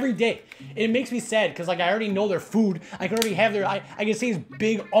 Every day. It makes me sad because, like, I already know their food. I can already have their... I can see his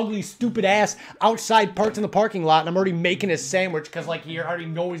big, ugly, stupid ass outside parked in the parking lot, and I'm already making his sandwich because, like, you already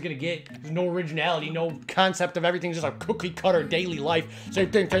know what he's going to get. There's no originality, no concept of everything. Just a cookie-cutter daily life. Same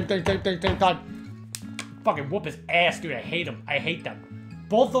thing. Fucking whoop his ass, dude. I hate him. I hate them.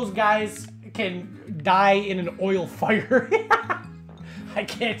 Both those guys can die in an oil fire. I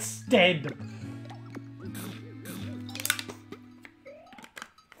can't stand them.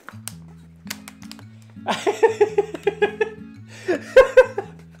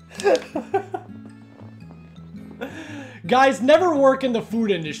 Guys, never work in the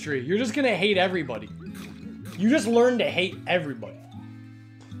food industry. You're just gonna hate everybody. You just learn to hate everybody.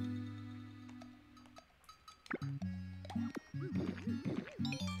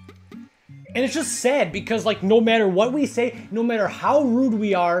 And it's just sad because, like, no matter what we say, no matter how rude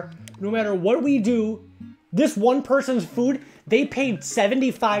we are, no matter what we do, this one person's food, they paid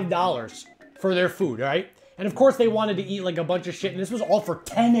 $75 for their food, right? And of course they wanted to eat like a bunch of shit, and this was all for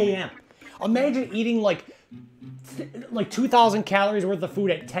 10 a.m. Imagine eating like 2,000 calories worth of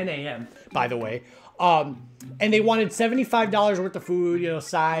food at 10 a.m., by the way. And they wanted $75 worth of food, you know,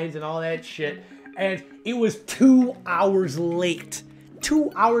 sides and all that shit. And it was 2 hours late.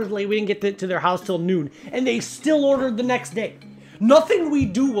 2 hours late. We didn't get to their house till noon. And they still ordered the next day. Nothing we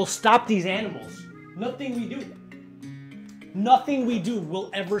do will stop these animals. Nothing we do. Nothing we do will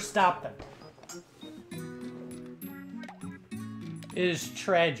ever stop them. It is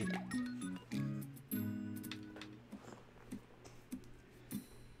tragic.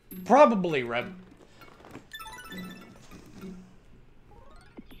 Probably, Rev.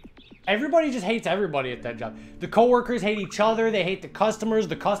 Everybody just hates everybody at that job. The coworkers hate each other. They hate the customers.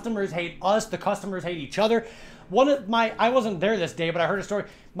 The customers hate us. The customers hate each other. I wasn't there this day, but I heard a story.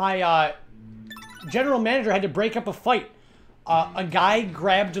 My general manager had to break up a fight. A guy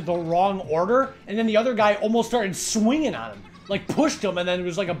grabbed the wrong order, and then the other guy almost started swinging on him. Like, pushed him, and then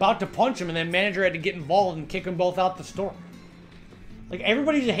was, like, about to punch him, and then manager had to get involved and kick them both out the store. Like,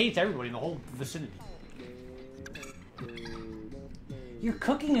 everybody just hates everybody in the whole vicinity. Your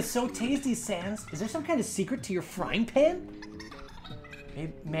cooking is so tasty, Sans. Is there some kind of secret to your frying pan?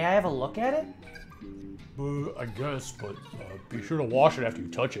 May I have a look at it? I guess, but be sure to wash it after you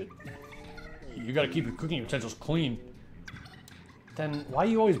touch it. You gotta keep your cooking utensils clean. Then why are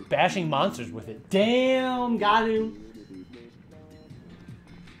you always bashing monsters with it? Damn, got him.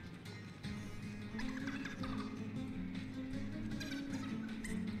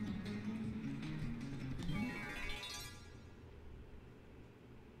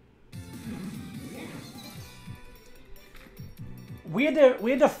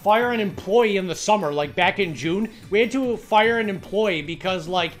 We had to fire an employee in the summer, like back in June. We had to fire an employee because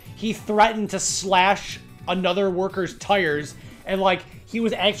like he threatened to slash another worker's tires, and like he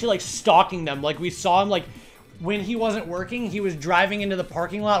was actually like stalking them. Like we saw him like when he wasn't working, he was driving into the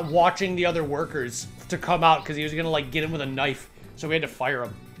parking lot watching the other workers to come out because he was gonna like get him with a knife. So we had to fire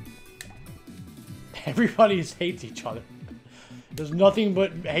him. Everybody just hates each other. There's nothing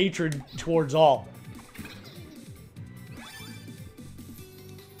but hatred towards all.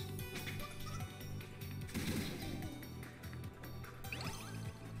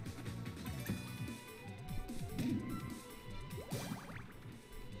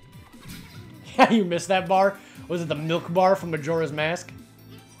 You missed that bar? Was it the milk bar from Majora's Mask?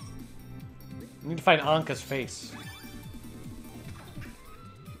 I need to find Anka's face.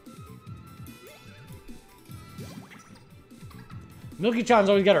 Milky-chan's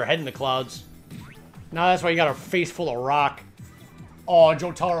always got her head in the clouds. Now that's why you got her face full of rock. Oh,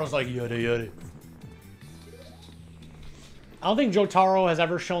 Jotaro's like, yada yada. I don't think Jotaro has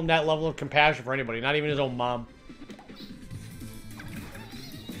ever shown that level of compassion for anybody, not even his own mom.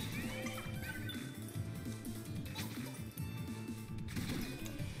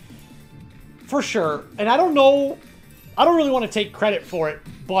 For sure. And I don't know, I don't really want to take credit for it,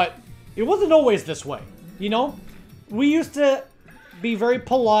 but it wasn't always this way, you know? We used to be very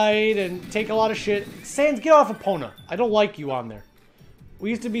polite and take a lot of shit. Sans, get off Epona. I don't like you on there. We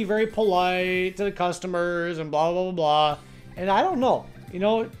used to be very polite to the customers and blah, blah, blah, blah. And I don't know, you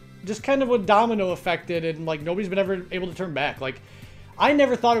know, just kind of what domino affected, and like nobody's been ever able to turn back. Like, I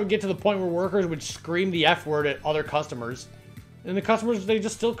never thought it would get to the point where workers would scream the F word at other customers. And the customers, they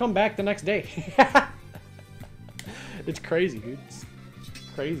just still come back the next day. It's crazy, dude. It's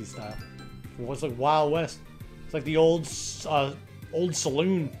crazy style. It's like Wild West. It's like the old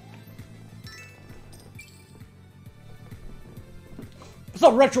saloon. What's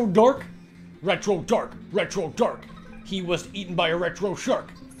up, Retro Dark? Retro Dark. Retro Dark. He was eaten by a retro shark.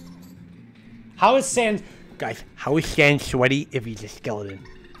 How is Sans... Guys, how is Sans sweaty if he's a skeleton?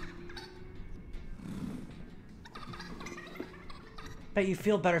 Bet you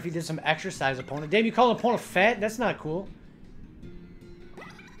feel better if you did some exercise, opponent. Damn, you call an opponent fat? That's not cool.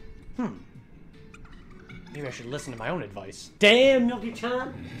 Maybe I should listen to my own advice. Damn,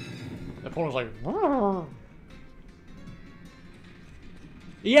 Milky-chan! The opponent's like... Rrr.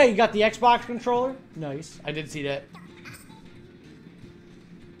 Yeah, you got the Xbox controller? Nice. I did see that.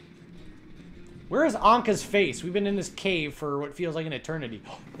 Where is Anka's face? We've been in this cave for what feels like an eternity.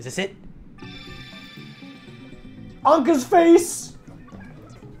 Is this it? Anka's face!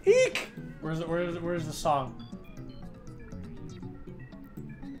 Eek! Where's the song?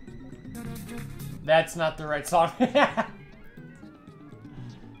 That's not the right song.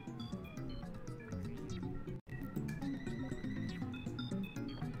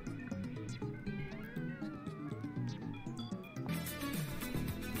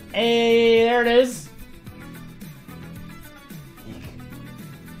 Hey, there it is.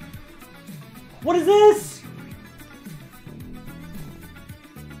 What is this?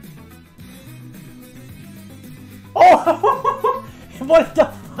 Oh! What the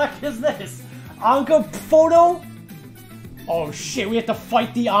fuck is this? Anka photo? Oh shit, we have to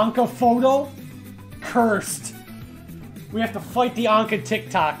fight the Anka photo? Cursed. We have to fight the Anka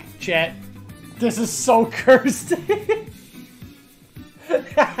TikTok, chat. This is so cursed.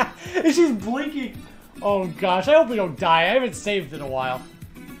 She's blinking. Oh gosh, I hope we don't die. I haven't saved in a while.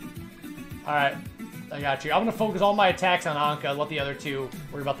 Alright, I got you. I'm gonna focus all my attacks on Anka and let the other two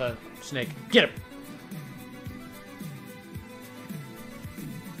worry about the snake. Get him!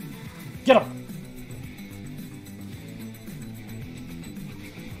 Get him!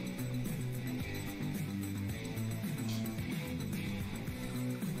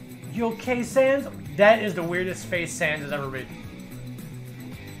 You okay, Sans? That is the weirdest face Sans has ever made.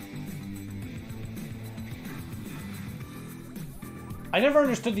 I never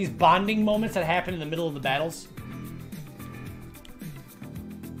understood these bonding moments that happen in the middle of the battles.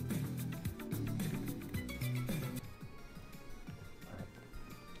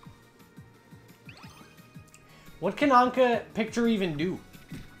 What can Anka picture even do?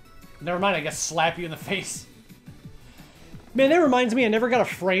 Never mind, I guess slap you in the face. Man, that reminds me, I never got a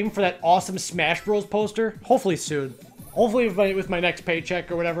frame for that awesome Smash Bros. Poster. Hopefully soon. Hopefully with my next paycheck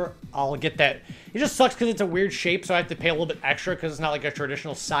or whatever, I'll get that. It just sucks because it's a weird shape, so I have to pay a little bit extra because it's not like a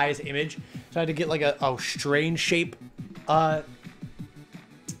traditional size image. So I had to get like a strange shape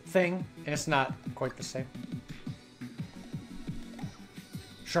thing, and it's not quite the same.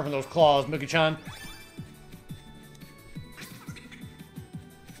 Sharpen those claws, Mookie-chan.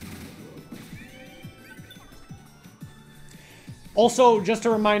 Also, just a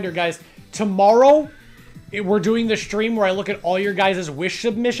reminder, guys, tomorrow we're doing the stream where I look at all your guys' wish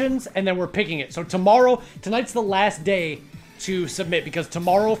submissions, and then we're picking it. So tomorrow, tonight's the last day to submit, because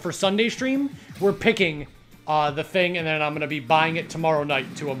tomorrow for Sunday stream, we're picking the thing, and then I'm going to be buying it tomorrow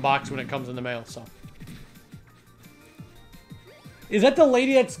night to unbox when it comes in the mail, so. Is that the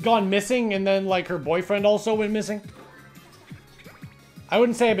lady that's gone missing, and then, like, her boyfriend also went missing? I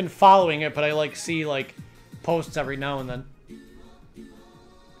wouldn't say I've been following it, but I, like, see, like, posts every now and then.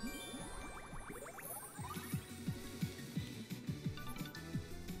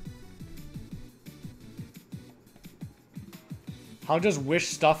 How does wish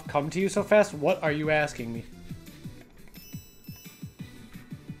stuff come to you so fast? What are you asking me?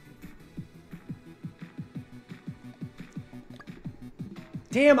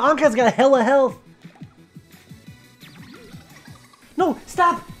 Damn, Anka's got hella health. No,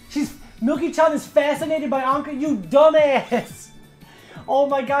 stop! Milky-chan is fascinated by Anka, you dumbass! Oh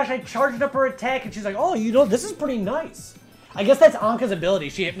my gosh, I charged up her attack and she's like, oh, you know, this is pretty nice. I guess that's Anka's ability.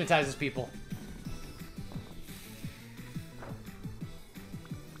 She hypnotizes people.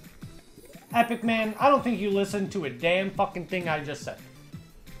 Epic Man, I don't think you listened to a damn fucking thing I just said.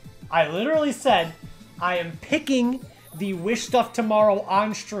 I literally said, I am picking the wish stuff tomorrow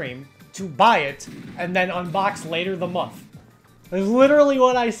on stream to buy it and then unbox later the month. That's literally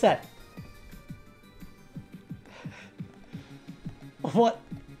what I said. What?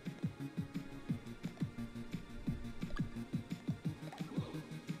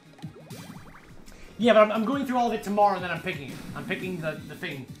 Yeah, but I'm going through all of it tomorrow and then I'm picking it. I'm picking the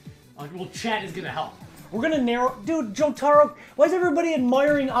thing. Well, chat is gonna help. We're gonna narrow... Dude, Jotaro, why is everybody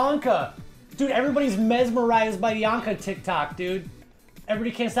admiring Anka? Dude, everybody's mesmerized by the Anka TikTok, dude. Everybody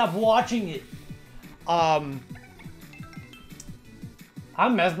can't stop watching it. I'm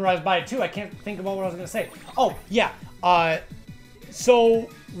mesmerized by it too. I can't think about what I was gonna say. Oh, yeah. So,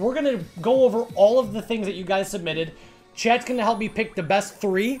 we're gonna go over all of the things that you guys submitted. Chat's gonna help me pick the best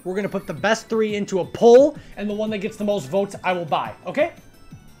 3. We're gonna put the best 3 into a poll, and the one that gets the most votes, I will buy. Okay?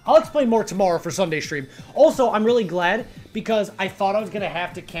 I'll explain more tomorrow for Sunday stream. Also, I'm really glad because I thought I was going to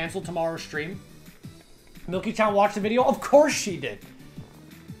have to cancel tomorrow's stream. Milky-chan watched the video? Of course she did.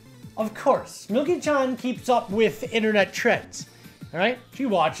 Of course. Milky-chan keeps up with internet trends. Alright? She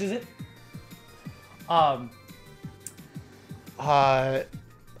watches it. I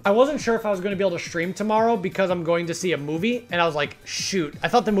wasn't sure if I was going to be able to stream tomorrow because I'm going to see a movie. And I was like, shoot. I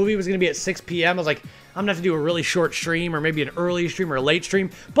thought the movie was going to be at 6 p.m. I was like, I'm going to have to do a really short stream or maybe an early stream or a late stream.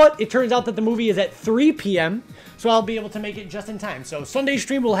 But it turns out that the movie is at 3 p.m. So I'll be able to make it just in time. So Sunday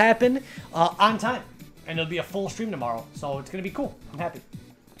stream will happen on time. And it'll be a full stream tomorrow. So it's going to be cool. I'm happy.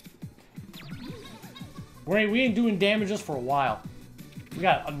 We ain't doing damages for a while. We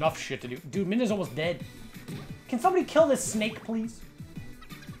got enough shit to do. Dude, Min is almost dead. Can somebody kill this snake, please?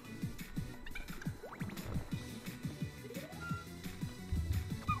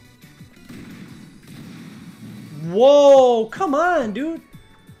 Whoa, come on, dude.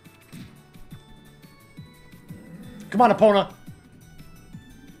 Come on, Epona.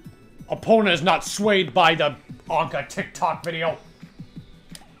 Epona is not swayed by the Anka TikTok video.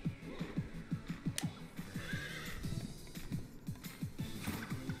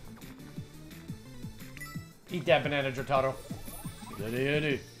 Eat that banana, Jotaro.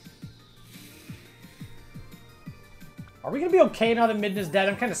 Are we gonna be okay now that Midna's dead?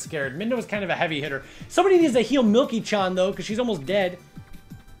 I'm kind of scared. Midna was kind of a heavy hitter. Somebody needs to heal Milky-chan, though, because she's almost dead.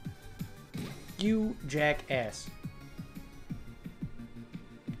 You jackass.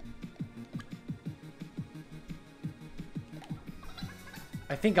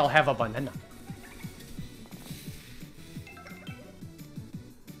 I think I'll have a banana.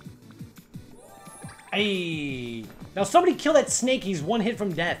 Hey. Now somebody kill that snake. He's one hit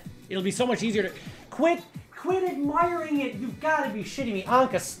from death. It'll be so much easier to... Quit admiring it. You've got to be shitting me.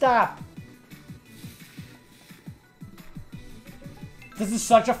 Anka, stop. This is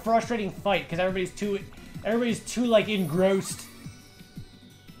such a frustrating fight because everybody's too like engrossed.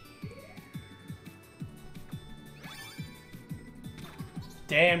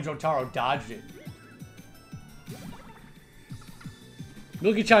 Damn, Jotaro dodged it.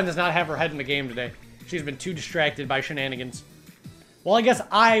 Milky-chan does not have her head in the game today. She's been too distracted by shenanigans. Well, I guess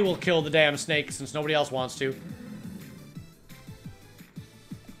I will kill the damn snake since nobody else wants to.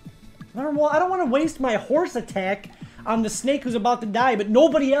 I don't want to waste my horse attack on the snake who's about to die, but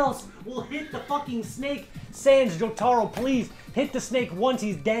nobody else will hit the fucking snake. Sans, Jotaro, please. Hit the snake once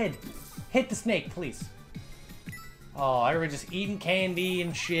he's dead. Hit the snake, please. Oh, everybody just eating candy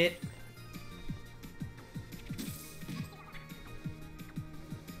and shit.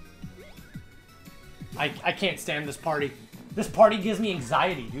 I can't stand this party. This party gives me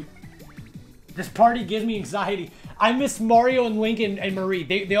anxiety, dude. This party gives me anxiety. I miss Mario and Link and Marie.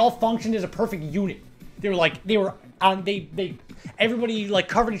 They all functioned as a perfect unit. Everybody like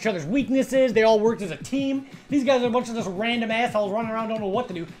covered each other's weaknesses. They all worked as a team. These guys are a bunch of just random assholes running around, don't know what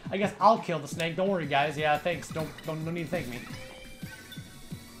to do. I guess I'll kill the snake. Don't worry, guys. Yeah, thanks. Don't need to thank me.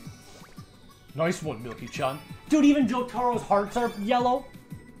 Nice one, Milky-chan. Dude, even Jotaro's hearts are yellow.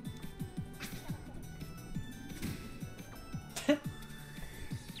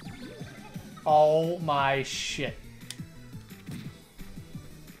 Oh my shit.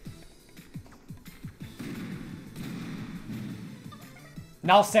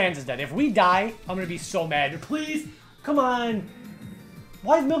 Now Sans is dead. If we die, I'm gonna be so mad. Please, come on.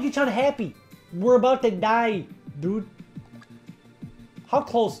 Why is Milky-chan happy? We're about to die, dude. How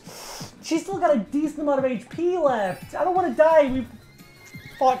close? She's still got a decent amount of HP left. I don't want to die. We've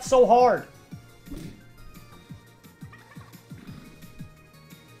fought so hard.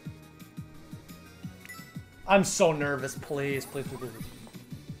 I'm so nervous. Please, please, please, please.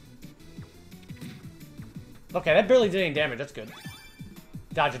 Okay, that barely did any damage. That's good.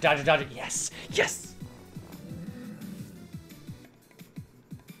 Dodge it, dodge it, dodge it. Yes! Yes!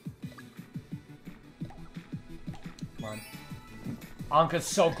 Come on. Anka's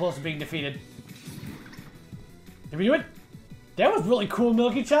so close to being defeated. Did we do it? That was really cool,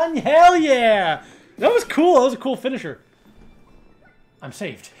 Milky-chan. Hell yeah! That was cool. That was a cool finisher. I'm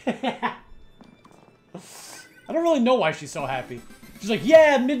saved. I don't really know why she's so happy. She's like,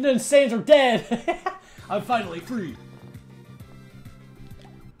 yeah, Midna and Sans are dead. I'm finally free.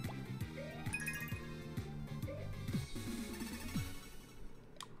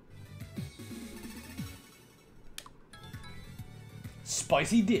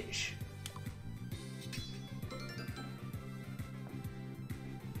 Spicy dish.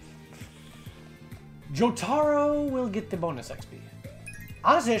 Jotaro will get the bonus XP.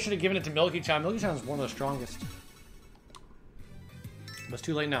 Honestly, I should have given it to Milky-chan. Milky-chan is one of the strongest. But it's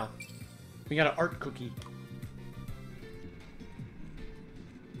too late now. We got an art cookie.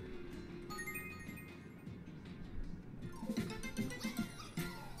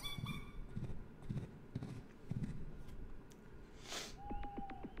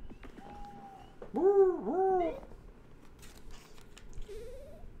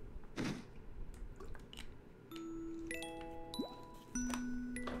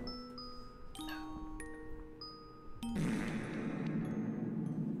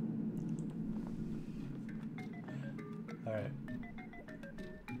 Alright.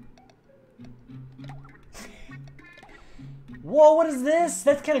 Whoa, what is this?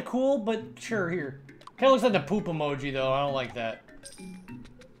 That's kind of cool, but sure, here. Kind of looks like the poop emoji, though. I don't like that.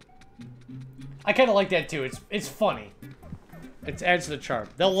 I kind of like that, too. It's funny. It adds to the charm.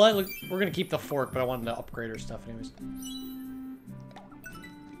 We're going to keep the fork, but I wanted to upgrade her stuff anyways.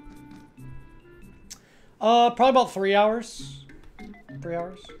 Probably about 3 hours. 3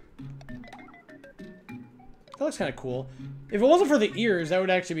 hours. That looks kind of cool. If it wasn't for the ears, that would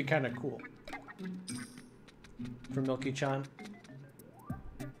actually be kind of cool. For Milky-chan.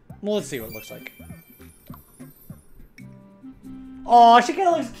 Well, let's see what it looks like. Oh, she kind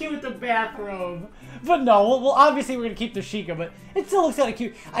of looks cute with the bathrobe. But no, well, obviously we're gonna keep the Sheikah, but it still looks kind of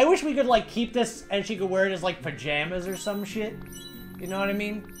cute. I wish we could, like, keep this and she could wear it as, like, pajamas or some shit. You know what I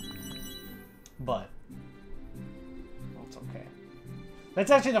mean? But well, it's okay.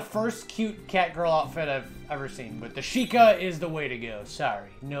 That's actually the first cute cat girl outfit I've ever seen, but the Sheikah is the way to go. Sorry.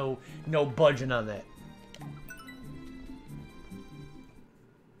 No budging on that.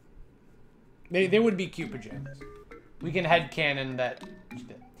 They would be cute pajamas. We can headcanon that.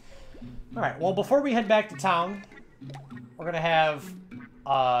 Alright, well, before we head back to town, we're gonna have,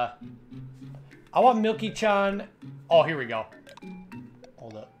 I want Milky-chan. Oh, here we go.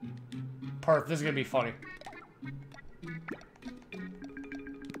 Hold up. Perf, this is gonna be funny.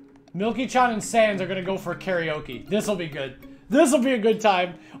 Milky-chan and Sans are gonna go for karaoke. This'll be good. This'll be a good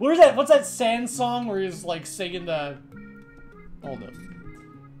time. Where's that? What's that Sans song where he's, like, singing the... Hold up.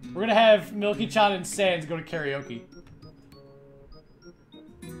 We're gonna have Milky-chan and Sans go to karaoke.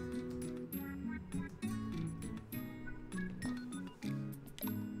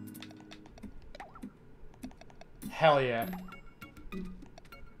 Hell yeah.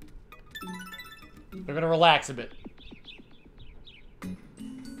 They're gonna relax a bit.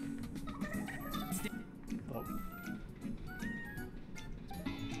 Oh.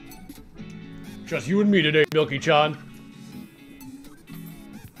 Just you and me today, Milky-chan.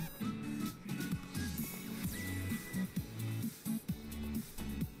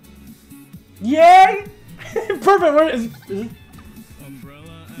 Yay! Perfect. Where is it?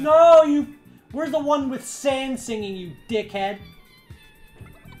 Umbrella. No, you. Where's the one with Sand singing, you dickhead?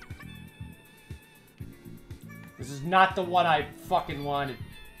 This is not the one I fucking wanted.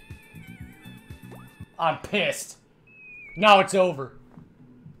 I'm pissed. Now it's over.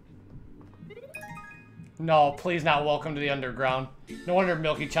 No, please not welcome to the underground. No wonder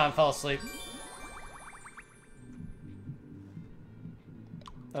Milky-chan fell asleep.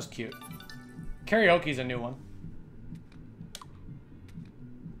 That's cute. Karaoke's a new one.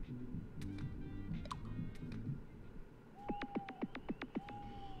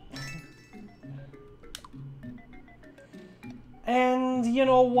 And you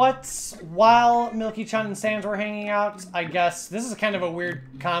know what? While Milky-chan and Sans were hanging out, I guess this is kind of a weird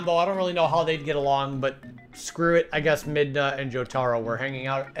combo. I don't really know how they'd get along, but screw it. I guess Midna and Jotaro were hanging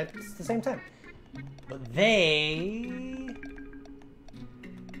out at the same time. But they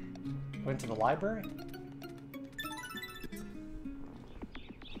went to the library?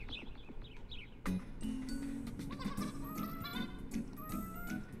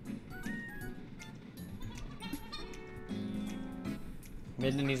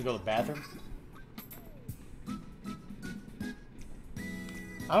 Midna needs to go to the bathroom?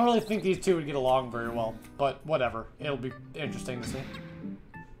 I don't really think these two would get along very well, but whatever. It'll be interesting to see.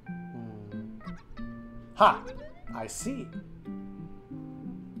 Ha! I see.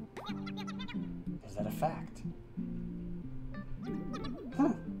 Is that a fact?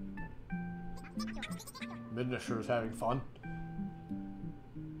 Midna sure is having fun.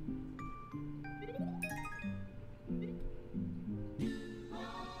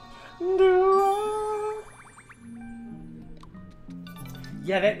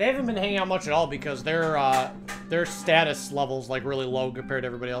 Yeah, they haven't been hanging out much at all because their status level's like really low compared to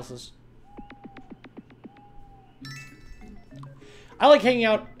everybody else's. I like hanging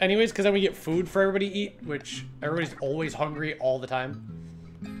out anyways because then we get food for everybody to eat, which everybody's always hungry all the time.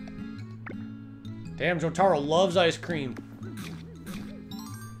 Damn, Jotaro loves ice cream.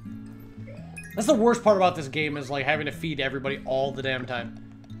 That's the worst part about this game is like having to feed everybody all the damn time.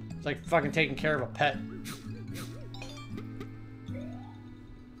 It's like fucking taking care of a pet.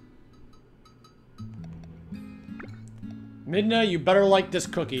 Midna, you better like this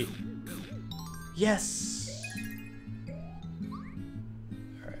cookie. Yes!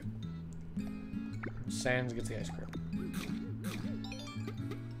 Alright. Sans gets the ice cream.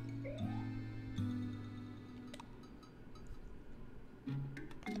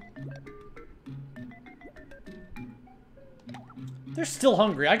 They're still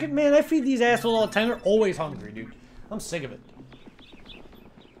hungry. Man, I feed these assholes all the time. They're always hungry, dude. I'm sick of it.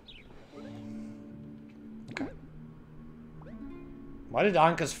 Okay. Why did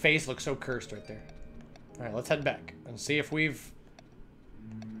Anka's face look so cursed right there? Alright, let's head back and see if we've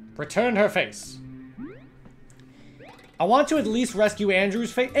returned her face. I want to at least rescue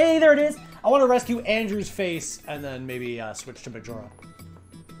Andrew's face. Hey, there it is! I want to rescue Andrew's face and then maybe switch to Majora.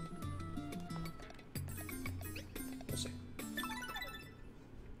 We'll see.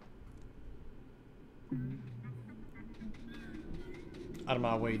 Out of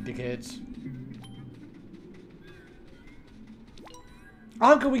my way, dickheads.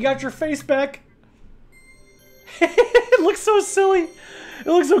 Anka, we got your face back. It looks so silly. It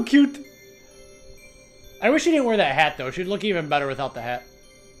looks so cute. I wish she didn't wear that hat, though. She'd look even better without the hat.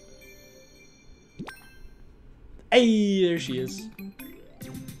 Hey, there she is.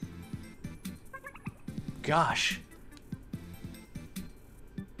 Gosh.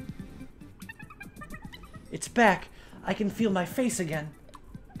 It's back. I can feel my face again.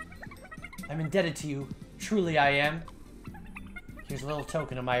 I'm indebted to you. Truly I am. Here's a little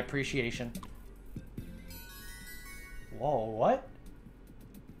token of my appreciation. Whoa, what?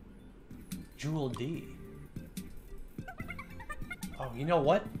 Jewel D. Oh, you know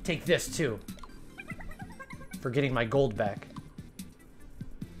what? Take this, too. For getting my gold back.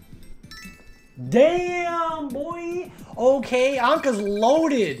 Damn, boy! Okay, Anka's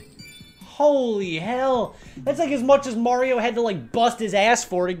loaded! Holy hell! That's like as much as Mario had to, like, bust his ass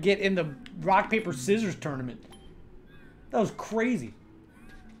for to get in the rock, paper, scissors tournament. That was crazy.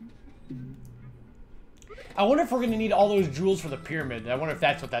 I wonder if we're gonna need all those jewels for the pyramid. I wonder if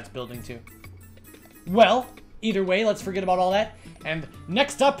that's what that's building to. Well, either way, let's forget about all that. And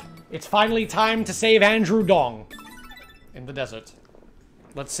next up, it's finally time to save Andrew Dong. In the desert.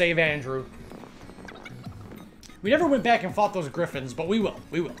 Let's save Andrew. We never went back and fought those griffins, but we will.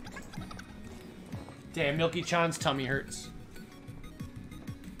 We will. Damn, Milky-chan's tummy hurts.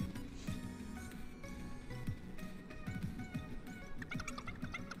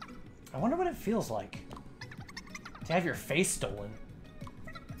 I wonder what it feels like to have your face stolen.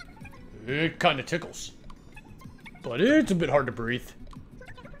 It kind of tickles. But it's a bit hard to breathe.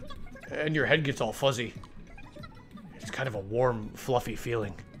 And your head gets all fuzzy. It's kind of a warm, fluffy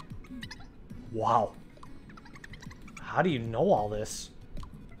feeling. Wow. How do you know all this?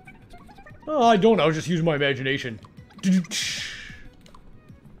 Oh, I don't know. Just use my imagination.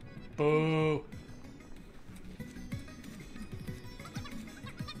 Boo.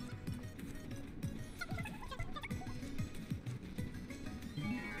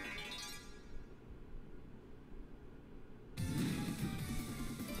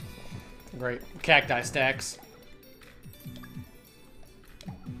 Great. Cacti stacks.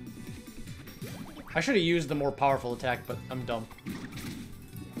 I should have used the more powerful attack, but I'm dumb.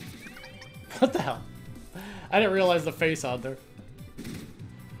 What the hell? I didn't realize the face out there.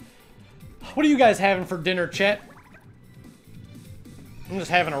 What are you guys having for dinner, chat? I'm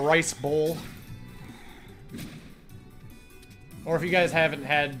just having a rice bowl. Or if you guys haven't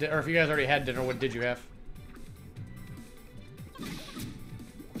had, or if you guys already had dinner, what did you have?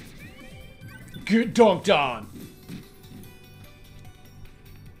 Get dunked on!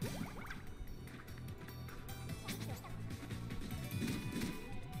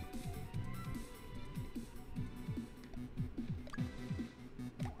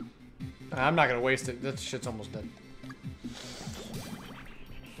 I'm not gonna waste it. That shit's almost dead.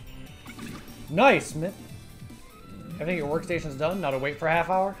 Nice, Smith. I think your workstation's done. Now to wait for a half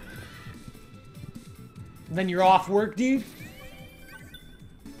hour. And then you're off work, dude.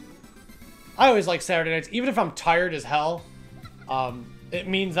 I always like Saturday nights, even if I'm tired as hell. It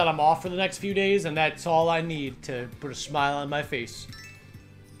means that I'm off for the next few days, and that's all I need to put a smile on my face.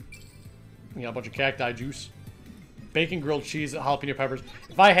 You know, a bunch of cacti juice. Bacon, grilled cheese, jalapeno peppers.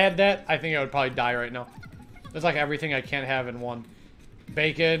 If I had that, I think I would probably die right now. It's like everything I can't have in one.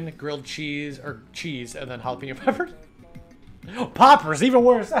 Bacon, grilled cheese, or cheese, and then jalapeno peppers. Poppers, even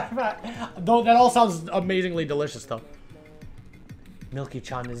worse. Though that all sounds amazingly delicious, though.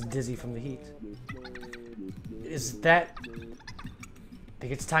 Milky-chan is dizzy from the heat. Is that... I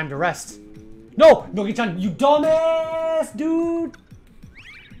think it's time to rest. No! Milky-chan, you dumbass, dude!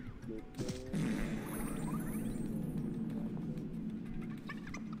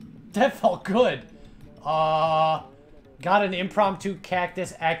 That felt good. Got an impromptu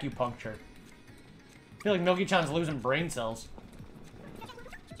cactus acupuncture. I feel like Milky-chan's losing brain cells.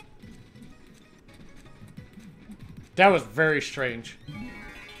 That was very strange.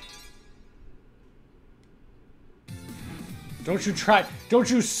 Don't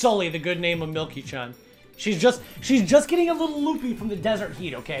you sully the good name of Milky-chan. She's just getting a little loopy from the desert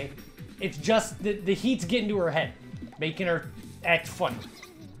heat, okay? It's just the heat's getting to her head, making her act funny.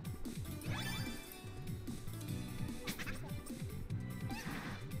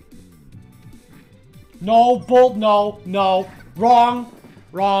 No, Bolt, no.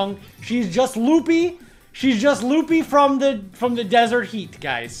 Wrong. She's just loopy. She's just loopy from the desert heat,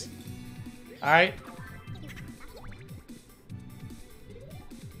 guys. Alright?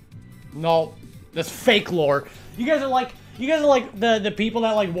 No. That's fake lore. You guys are like the people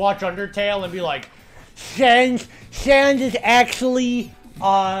that like watch Undertale and be like, Sans is actually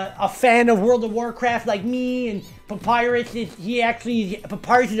a fan of World of Warcraft like me, and Papyrus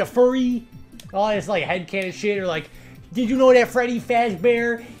is a furry. All this like headcanon shit, or like Did you know that Freddy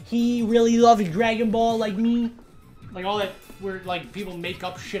Fazbear, he really loves Dragon Ball like me? Like all that where like people make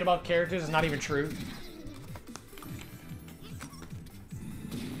up shit about characters is not even true.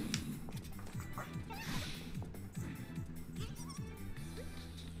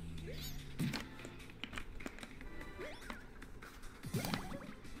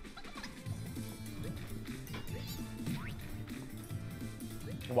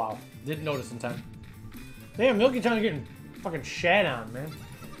 Wow, didn't notice in time. Damn, Milky Town's getting fucking shat on, man.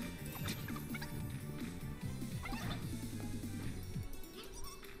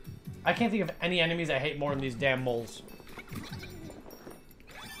 I can't think of any enemies I hate more than these damn moles.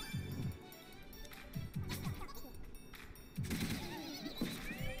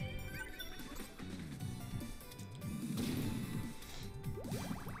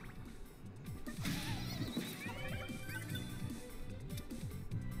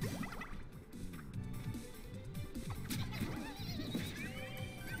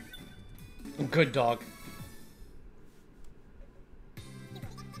 Good dog.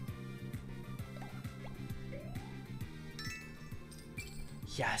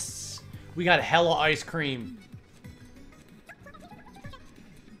 Yes. We got hella ice cream.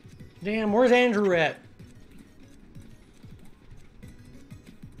 Damn, where's Andrew at?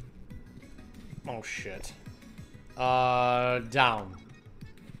 Oh, shit. Down.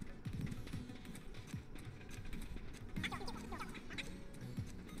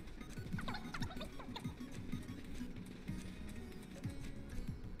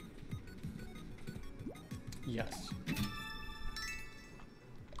 Yes.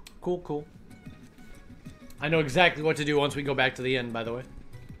 Cool, cool. I know exactly what to do once we go back to the end, by the way.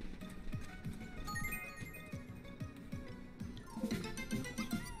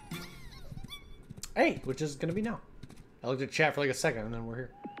 Hey, which is gonna be now. I looked at chat for like a second and then we're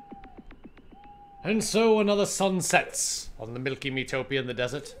here. And so another sun sets on the milky Miitopia in the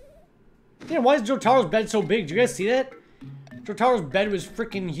desert. Damn, why is Jotaro's bed so big? Did you guys see that? Jotaro's bed was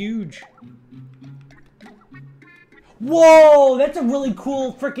freaking huge. Whoa, that's a really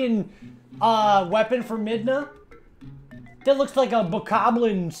cool freaking weapon for Midna. That looks like a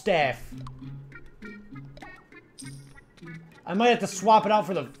bokoblin staff. I might have to swap it out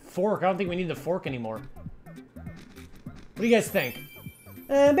for the fork. I don't think we need the fork anymore. What do you guys think?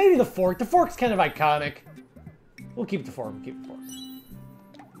 Maybe the fork. The fork's kind of iconic. We'll keep the fork. We'll keep the fork.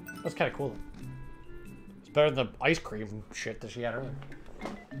 That's kind of cool. It's better than the ice cream shit that she had earlier.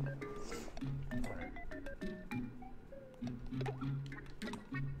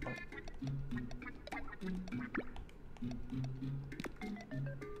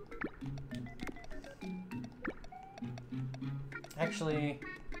 Actually,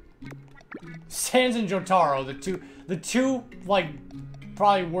 Sans and Jotaro, the two like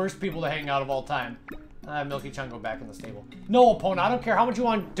probably worst people to hang out of all time. Milky-chan, go back in the stable. No, opponent, I don't care how much you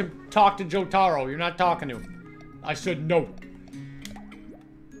want to talk to Jotaro. You're not talking to him. I said no.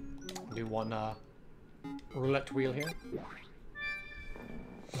 Do one roulette wheel here.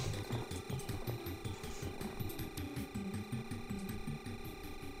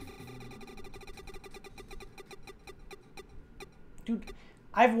 Dude,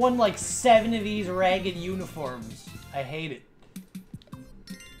 I've won like 7 of these ragged uniforms. I hate it.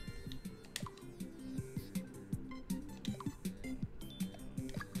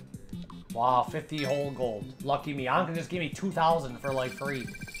 Wow, 50 whole gold. Lucky me. Anka just gave me 2,000 for like free.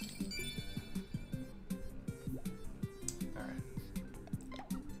 Alright.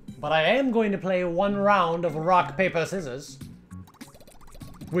 But I am going to play 1 round of rock, paper, scissors.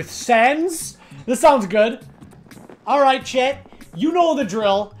 With Sans? This sounds good. Alright, chat. You know the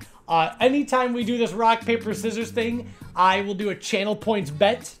drill. Anytime we do this rock, paper, scissors thing, I will do a channel points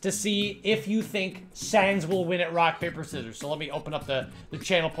bet to see if you think Sans will win at rock, paper, scissors. So let me open up the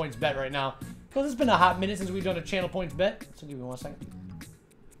channel points bet right now. Because it's been a hot minute since we've done a channel points bet. So give me 1 second.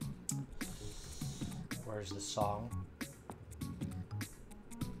 Where's the song?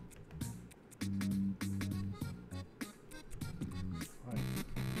 Right.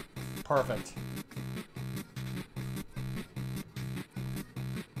 Perfect.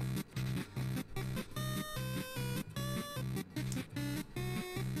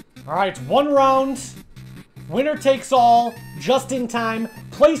 Alright, 1 round. Winner takes all. Just in time.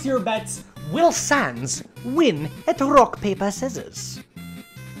 Place your bets. Will Sans win at rock, paper, scissors?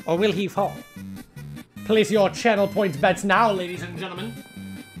 Or will he fall? Place your channel points bets now, ladies and gentlemen.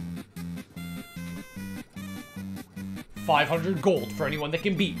 500 gold for anyone that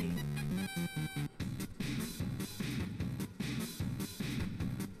can beat me.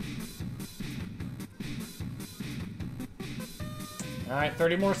 Alright,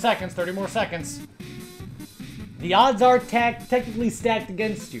 30 more seconds, 30 more seconds. The odds are technically stacked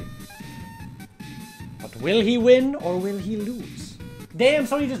against you. But will he win or will he lose? Damn,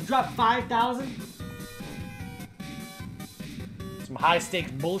 somebody just dropped 5,000? Some high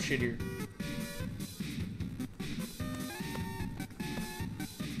stakes bullshit here.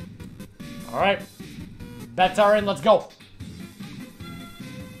 Alright. Bets are in, let's go.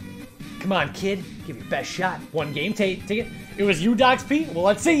 Come on, kid. Give your best shot. One game ticket. It was you, Docs P? Well,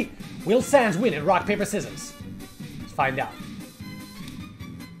 let's see. Will Sans win in rock, paper, scissors? Let's find out.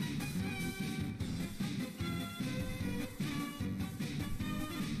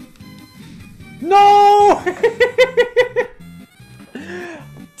 No!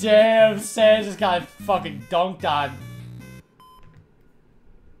 Damn, Sans just got fucking dunked on.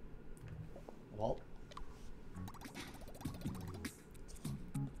 Well.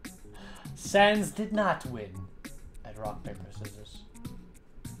 Sans did not win at rock, paper, scissors.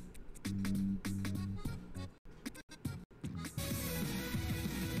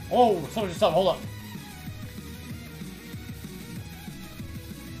 Oh, someone just stopped. Hold up.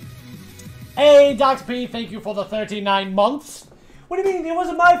 Hey, Docs P, thank you for the 39 months. What do you mean? It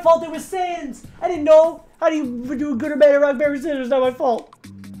wasn't my fault. It was Sans. I didn't know. How do you do good or bad at rock, paper, scissors? It's not my fault.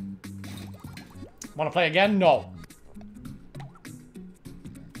 Want to play again? No.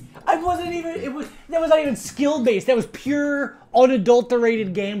 I wasn't even. That was not even skill based. That was pure,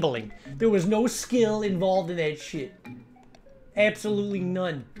 unadulterated gambling. There was no skill involved in that shit. Absolutely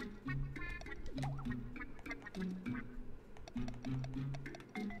none.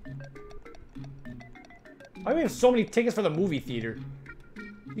 Why do we have so many tickets for the movie theater?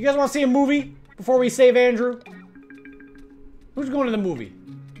 You guys want to see a movie before we save Andrew? Who's going to the movie?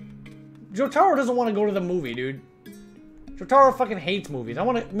 Jotaro doesn't want to go to the movie, dude. Jotaro fucking hates movies. I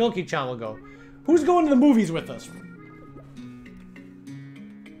want to... Milky-chan will go. Who's going to the movies with us?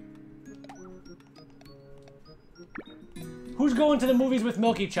 Who's going to the movies with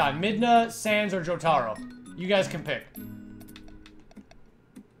Milky-chan? Midna, Sans, or Jotaro? You guys can pick.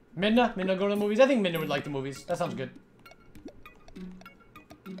 Midna? Midna go to the movies? I think Midna would like the movies. That sounds good.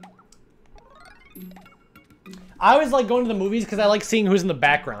 I always like going to the movies because I like seeing who's in the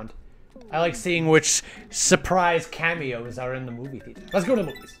background. I like seeing which surprise cameos are in the movie theater. Let's go to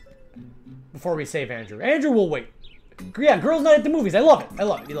the movies. Before we save Andrew. Andrew will wait. Yeah, girls' night at the movies. I love it. I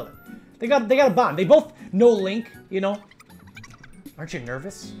love it. You love it. They got a bond. They both know Link, you know? Aren't you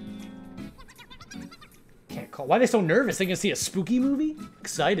nervous? Can't call. Why are they so nervous? They gonna see a spooky movie?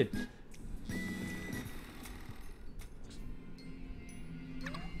 Excited.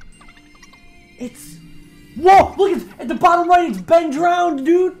 It's... Whoa! Look at the bottom right. It's Ben Drowned,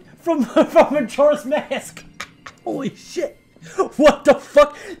 dude. From Majora's Mask. Holy shit. What the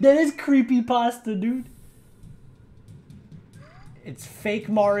fuck? That is creepypasta, dude. It's fake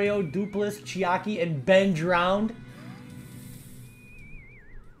Mario, Dupless, Chiaki, and Ben Drowned.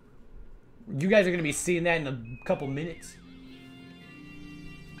 You guys are going to be seeing that in a couple minutes.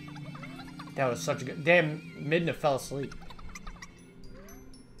 That was such a good... Damn, Midna fell asleep.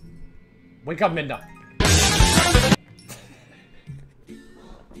 Wake up, Midna.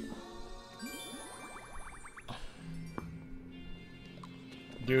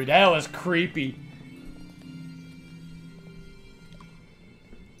 Dude, that was creepy.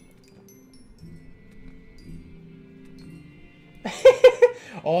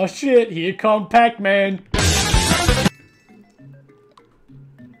 Oh shit, here come Pac-Man.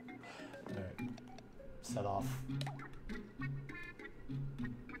 Alright. Set off.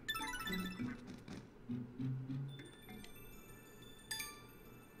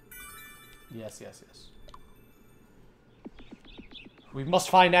 Yes. We must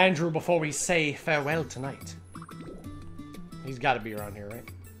find Andrew before we say farewell tonight. He's got to be around here, right?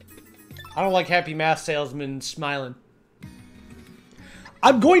 I don't like Happy Mask Salesman smiling.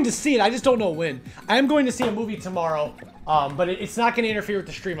 I'm going to see it. I just don't know when. I am going to see a movie tomorrow, but it's not going to interfere with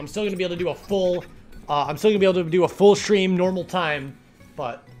the stream. I'm still going to be able to do a full. I'm still going to be able to do a full stream, normal time,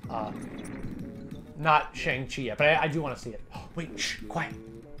 but not Shang-Chi yet. But I do want to see it. Oh, wait, shh, quiet.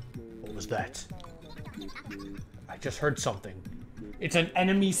 What was that? I just heard something. It's an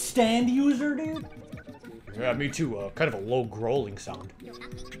enemy stand user, dude. Yeah, me too. Kind of a low growling sound.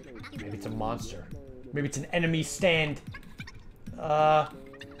 Maybe it's a monster. Maybe it's an enemy stand.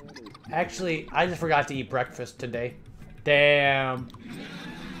 Actually, I just forgot to eat breakfast today. Damn.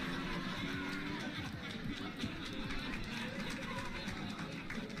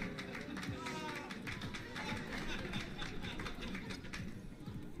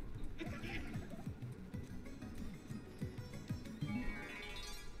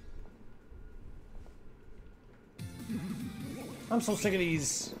 I'm so sick of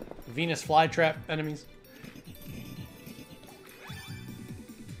these Venus flytrap enemies.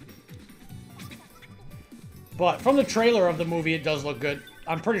 But from the trailer of the movie, it does look good.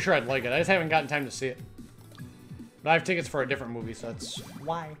 I'm pretty sure I'd like it. I just haven't gotten time to see it. But I have tickets for a different movie, so that's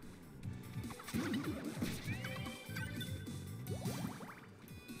why.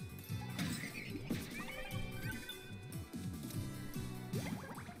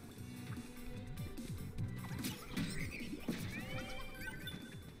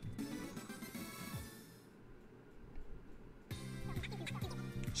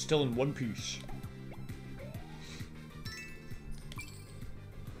 Still in one piece.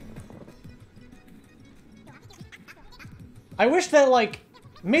 I wish that, like,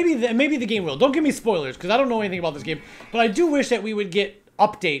 maybe the game will. Don't give me spoilers, because I don't know anything about this game. But I do wish that we would get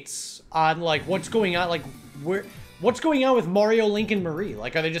updates on, like, what's going on, like, what's going on with Mario, Link, and Marie.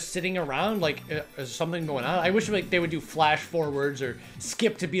 Like, are they just sitting around? Like, is something going on? I wish, like, they would do flash forwards or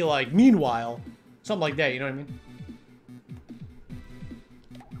skip to be like, meanwhile. Something like that, you know what I mean?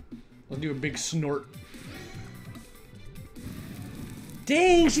 Let's do a big snort.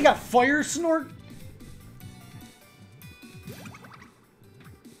 Dang, she got fire snort.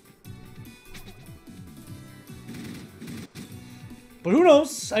 But who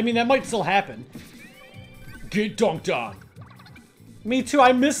knows? I mean, that might still happen. Get dunked on. Me too,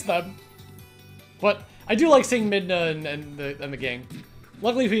 I miss them. But I do like seeing Midna and the gang.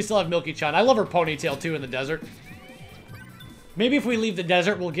 Luckily, we still have Milky-chan. I love her ponytail too in the desert. Maybe if we leave the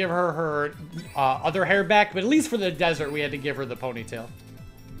desert, we'll give her her other hair back. But at least for the desert, we had to give her the ponytail.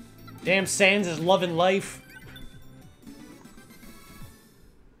 Damn, Sans is loving life.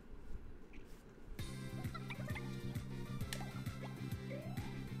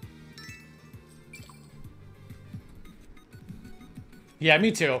 Yeah,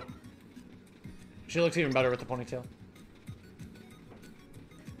 me too. She looks even better with the ponytail.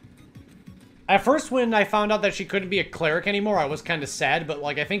 At first, when I found out that she couldn't be a cleric anymore, I was kind of sad, but,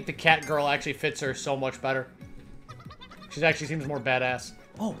 like, I think the cat girl actually fits her so much better. She actually seems more badass.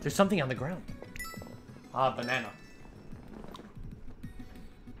 Oh, there's something on the ground. Ah, banana.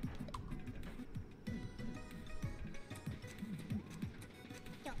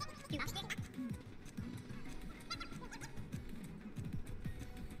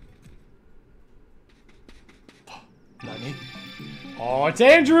 Nani? Oh, it's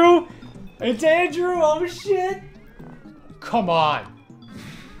Andrew! It's Andrew! Oh, shit! Come on.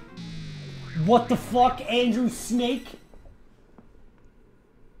 What the fuck, Andrew Snake?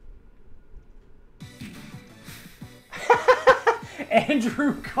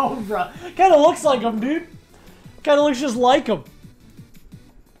 Andrew Cobra. Kinda looks like him, dude. Kinda looks just like him.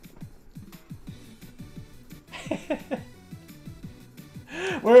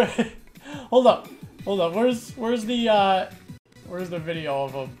 Where? Hold up. Hold up. Where's the video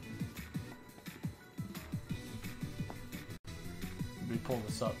of him? Let me pull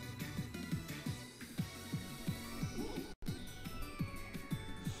this up.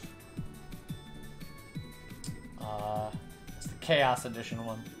 It's the Chaos Edition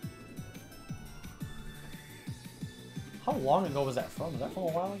one. How long ago was that from? Was that from a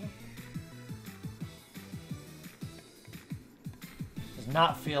while ago? Does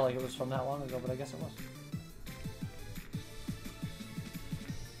not feel like it was from that long ago, but I guess it was.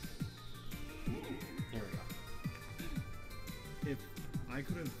 Here we go. If I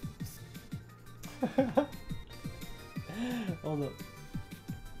could have... Hold up.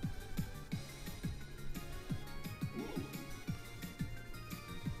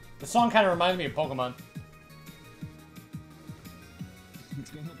 The song kind of reminds me of Pokemon.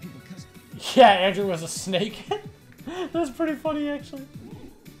 Yeah, Andrew was a snake. That's pretty funny, actually.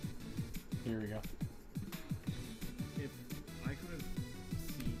 Here we go. If I could have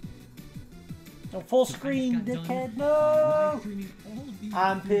seen... No, full screen, dickhead, no!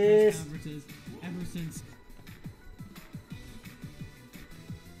 I'm pissed. Ever since...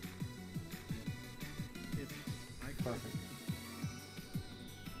 Perfect.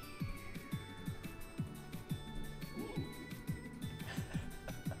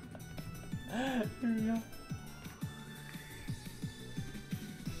 Here we go.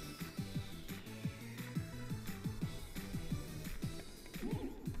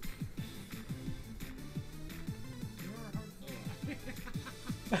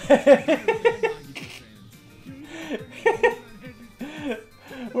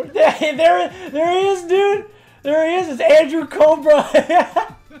 There he is, dude. There he is. It's Andrew Cobra.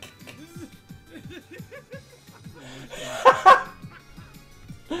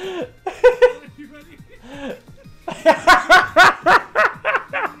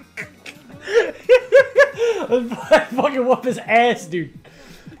 Let's fucking whoop his ass, dude.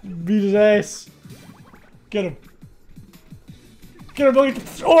 Beat his ass. Get him. Get him, look at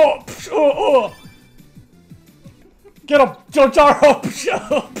the... Oh! Get him! Jotaro!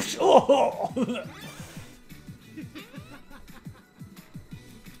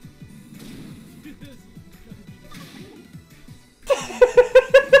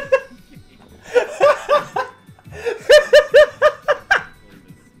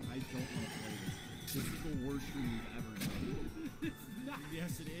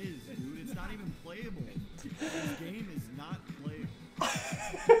 Yes, it is, dude. It's not even playable. This game is not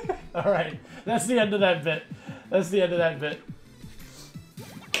playable. Alright, that's the end of that bit. That's the end of that bit.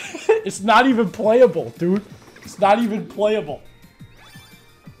 It's not even playable, dude. It's not even playable.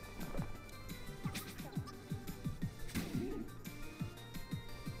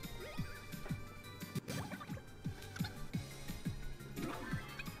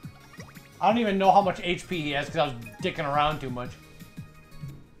 I don't even know how much HP he has because I was dicking around too much.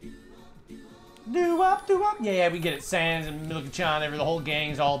 Do-wop, do-wop. Yeah, we get it. Sans and Milky-chan, the whole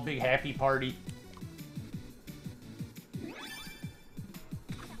gang's all big happy party.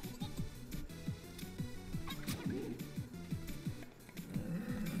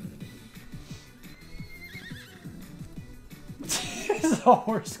 This is the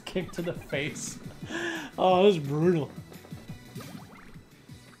worst kick to the face. Oh, this is brutal.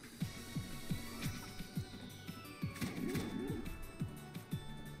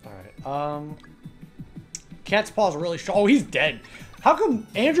 Alright, Cat's Paw's really strong. Oh, he's dead. How come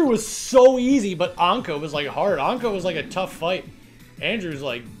Andrew was so easy, but Anko was like hard? Anko was like a tough fight. Andrew's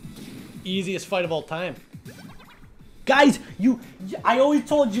like easiest fight of all time. Guys, I always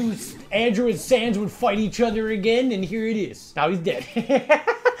told you Andrew and Sans would fight each other again, and here it is. Now he's dead. Look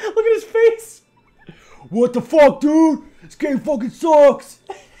at his face. What the fuck, dude? This game fucking sucks.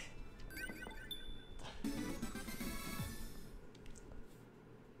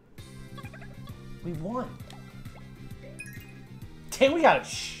 We won. Damn, we got a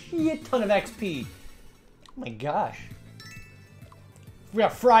shit ton of XP. Oh my gosh. We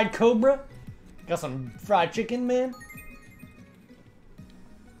got fried cobra. Got some fried chicken, man.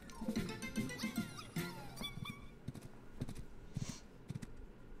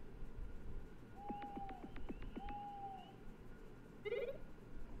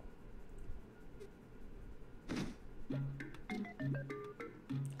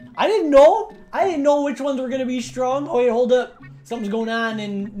 I didn't know which ones were gonna be strong. Oh wait, hold up. Something's going on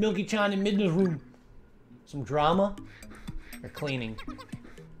in Milky-chan and Midna's room. Some drama? Or cleaning?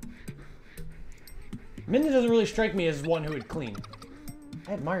 Midna doesn't really strike me as one who would clean.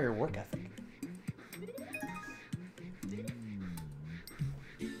 I admire your work ethic.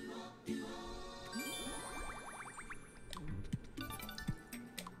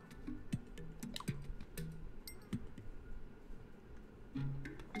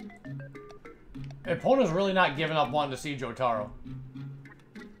 Epona's really not giving up wanting to see Jotaro.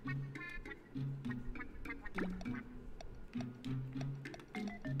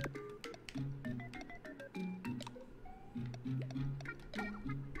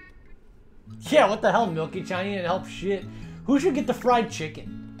 Yeah, what the hell, Milky-chan? You didn't help shit. Who should get the fried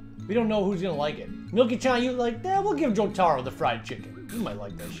chicken? We don't know who's gonna like it. Milky-chan, you like that? We'll give Jotaro the fried chicken. You might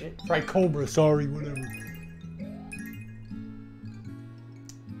like that shit. Fried cobra, sorry, whatever.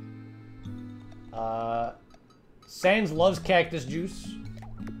 Sans loves cactus juice.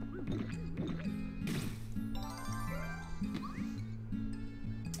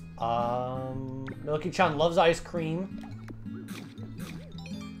 Milky-chan loves ice cream.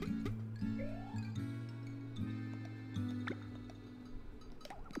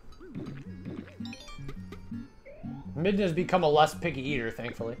 Midna has become a less picky eater,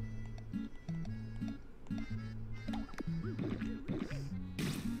 thankfully.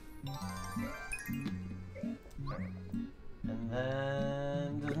 And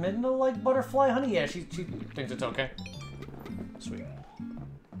then, does Midna like butterfly honey? Yeah, she thinks it's okay. Sweet.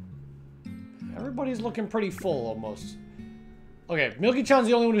 Everybody's looking pretty full, almost. Okay, Milky-chan's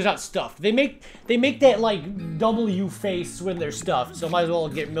the only one who's not stuffed. They make that, like, W face when they're stuffed, so might as well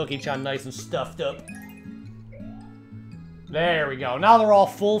get Milky-chan nice and stuffed up. There we go. Now they're all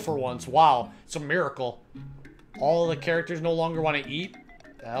full for once. Wow, it's a miracle. All the characters no longer want to eat?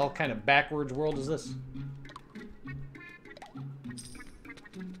 The hell kind of backwards world is this?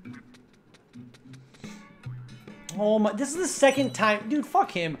 Oh my, this is the second time. Dude, fuck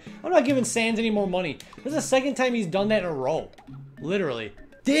him. I'm not giving Sans any more money. This is the second time he's done that in a row. Literally.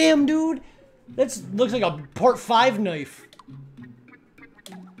 Damn, dude. That looks like a part 5 knife.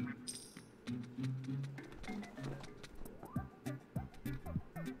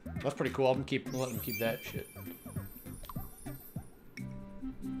 That's pretty cool. I'm gonna let him keep that shit.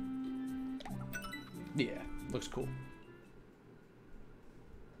 Yeah, looks cool.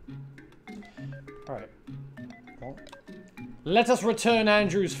 Alright. Well, let us return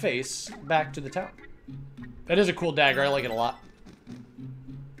Andrew's face back to the town. That is a cool dagger. I like it a lot.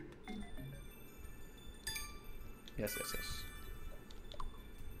 Yes, yes, yes.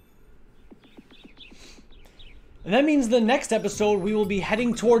 And that means the next episode we will be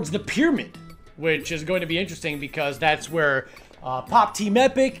heading towards the pyramid, which is going to be interesting because that's where Pop Team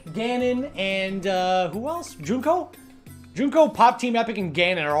Epic, Ganon, and who else? Junko? Junko, Pop Team Epic, and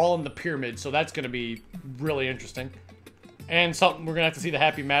Ganon are all in the pyramid, so that's going to be really interesting. And something we're going to have to see the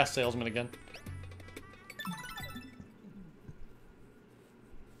Happy Mask Salesman again.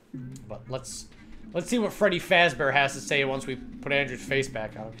 But let's see what Freddy Fazbear has to say once we put Andrew's face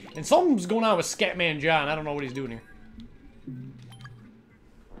back on him. And something's going on with Scatman John. I don't know what he's doing here.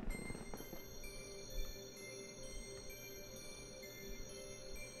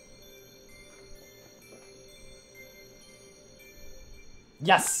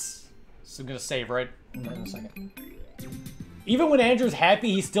 Yes! So I'm gonna save, right? In a second. Even when Andrew's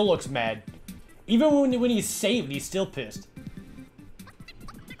happy, he still looks mad. Even when he's saved, he's still pissed.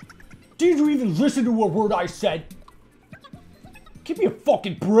 Did you even listen to a word I said? Give me a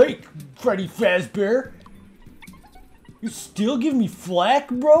fucking break, Freddy Fazbear. You still give me flack,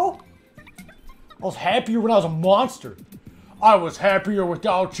 bro? I was happier when I was a monster. I was happier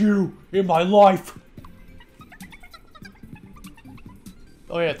without you in my life.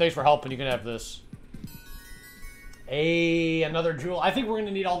 Oh yeah, thanks for helping. You can have this. Hey, another jewel. I think we're going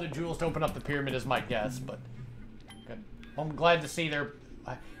to need all the jewels to open up the pyramid is my guess, but good. I'm glad to see they're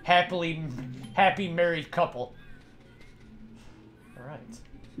a happy married couple. Alright.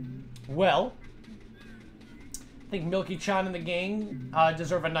 Well, I think Milky-chan and the gang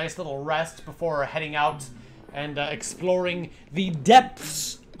deserve a nice little rest before heading out and exploring the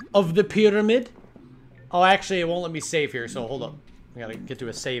depths of the pyramid. Oh, actually, it won't let me save here, so hold up. I gotta get to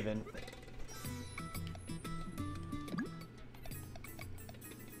a save in.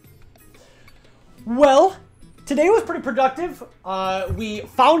 Well, today was pretty productive. We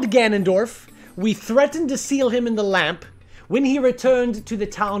found Ganondorf. We threatened to seal him in the lamp. When he returned to the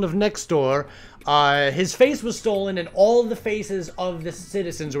town of next door, his face was stolen and all the faces of the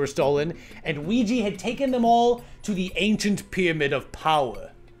citizens were stolen. And Ouija had taken them all to the ancient Pyramid of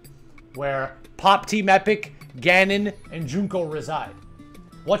Power, where Pop Team Epic, Ganon, and Junko reside.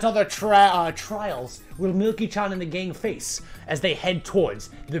 What other trials will Milky-chan and the gang face as they head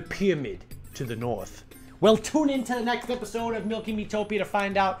towards the pyramid to the north? Well, tune in to the next episode of Milky Miitopia to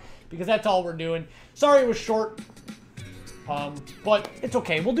find out, because that's all we're doing. Sorry it was short, but it's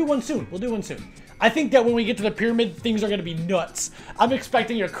okay. We'll do one soon. We'll do one soon. I think that when we get to the pyramid, things are going to be nuts. I'm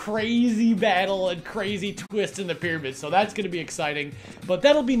expecting a crazy battle and crazy twist in the pyramid, so that's going to be exciting. But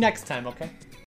that'll be next time, okay?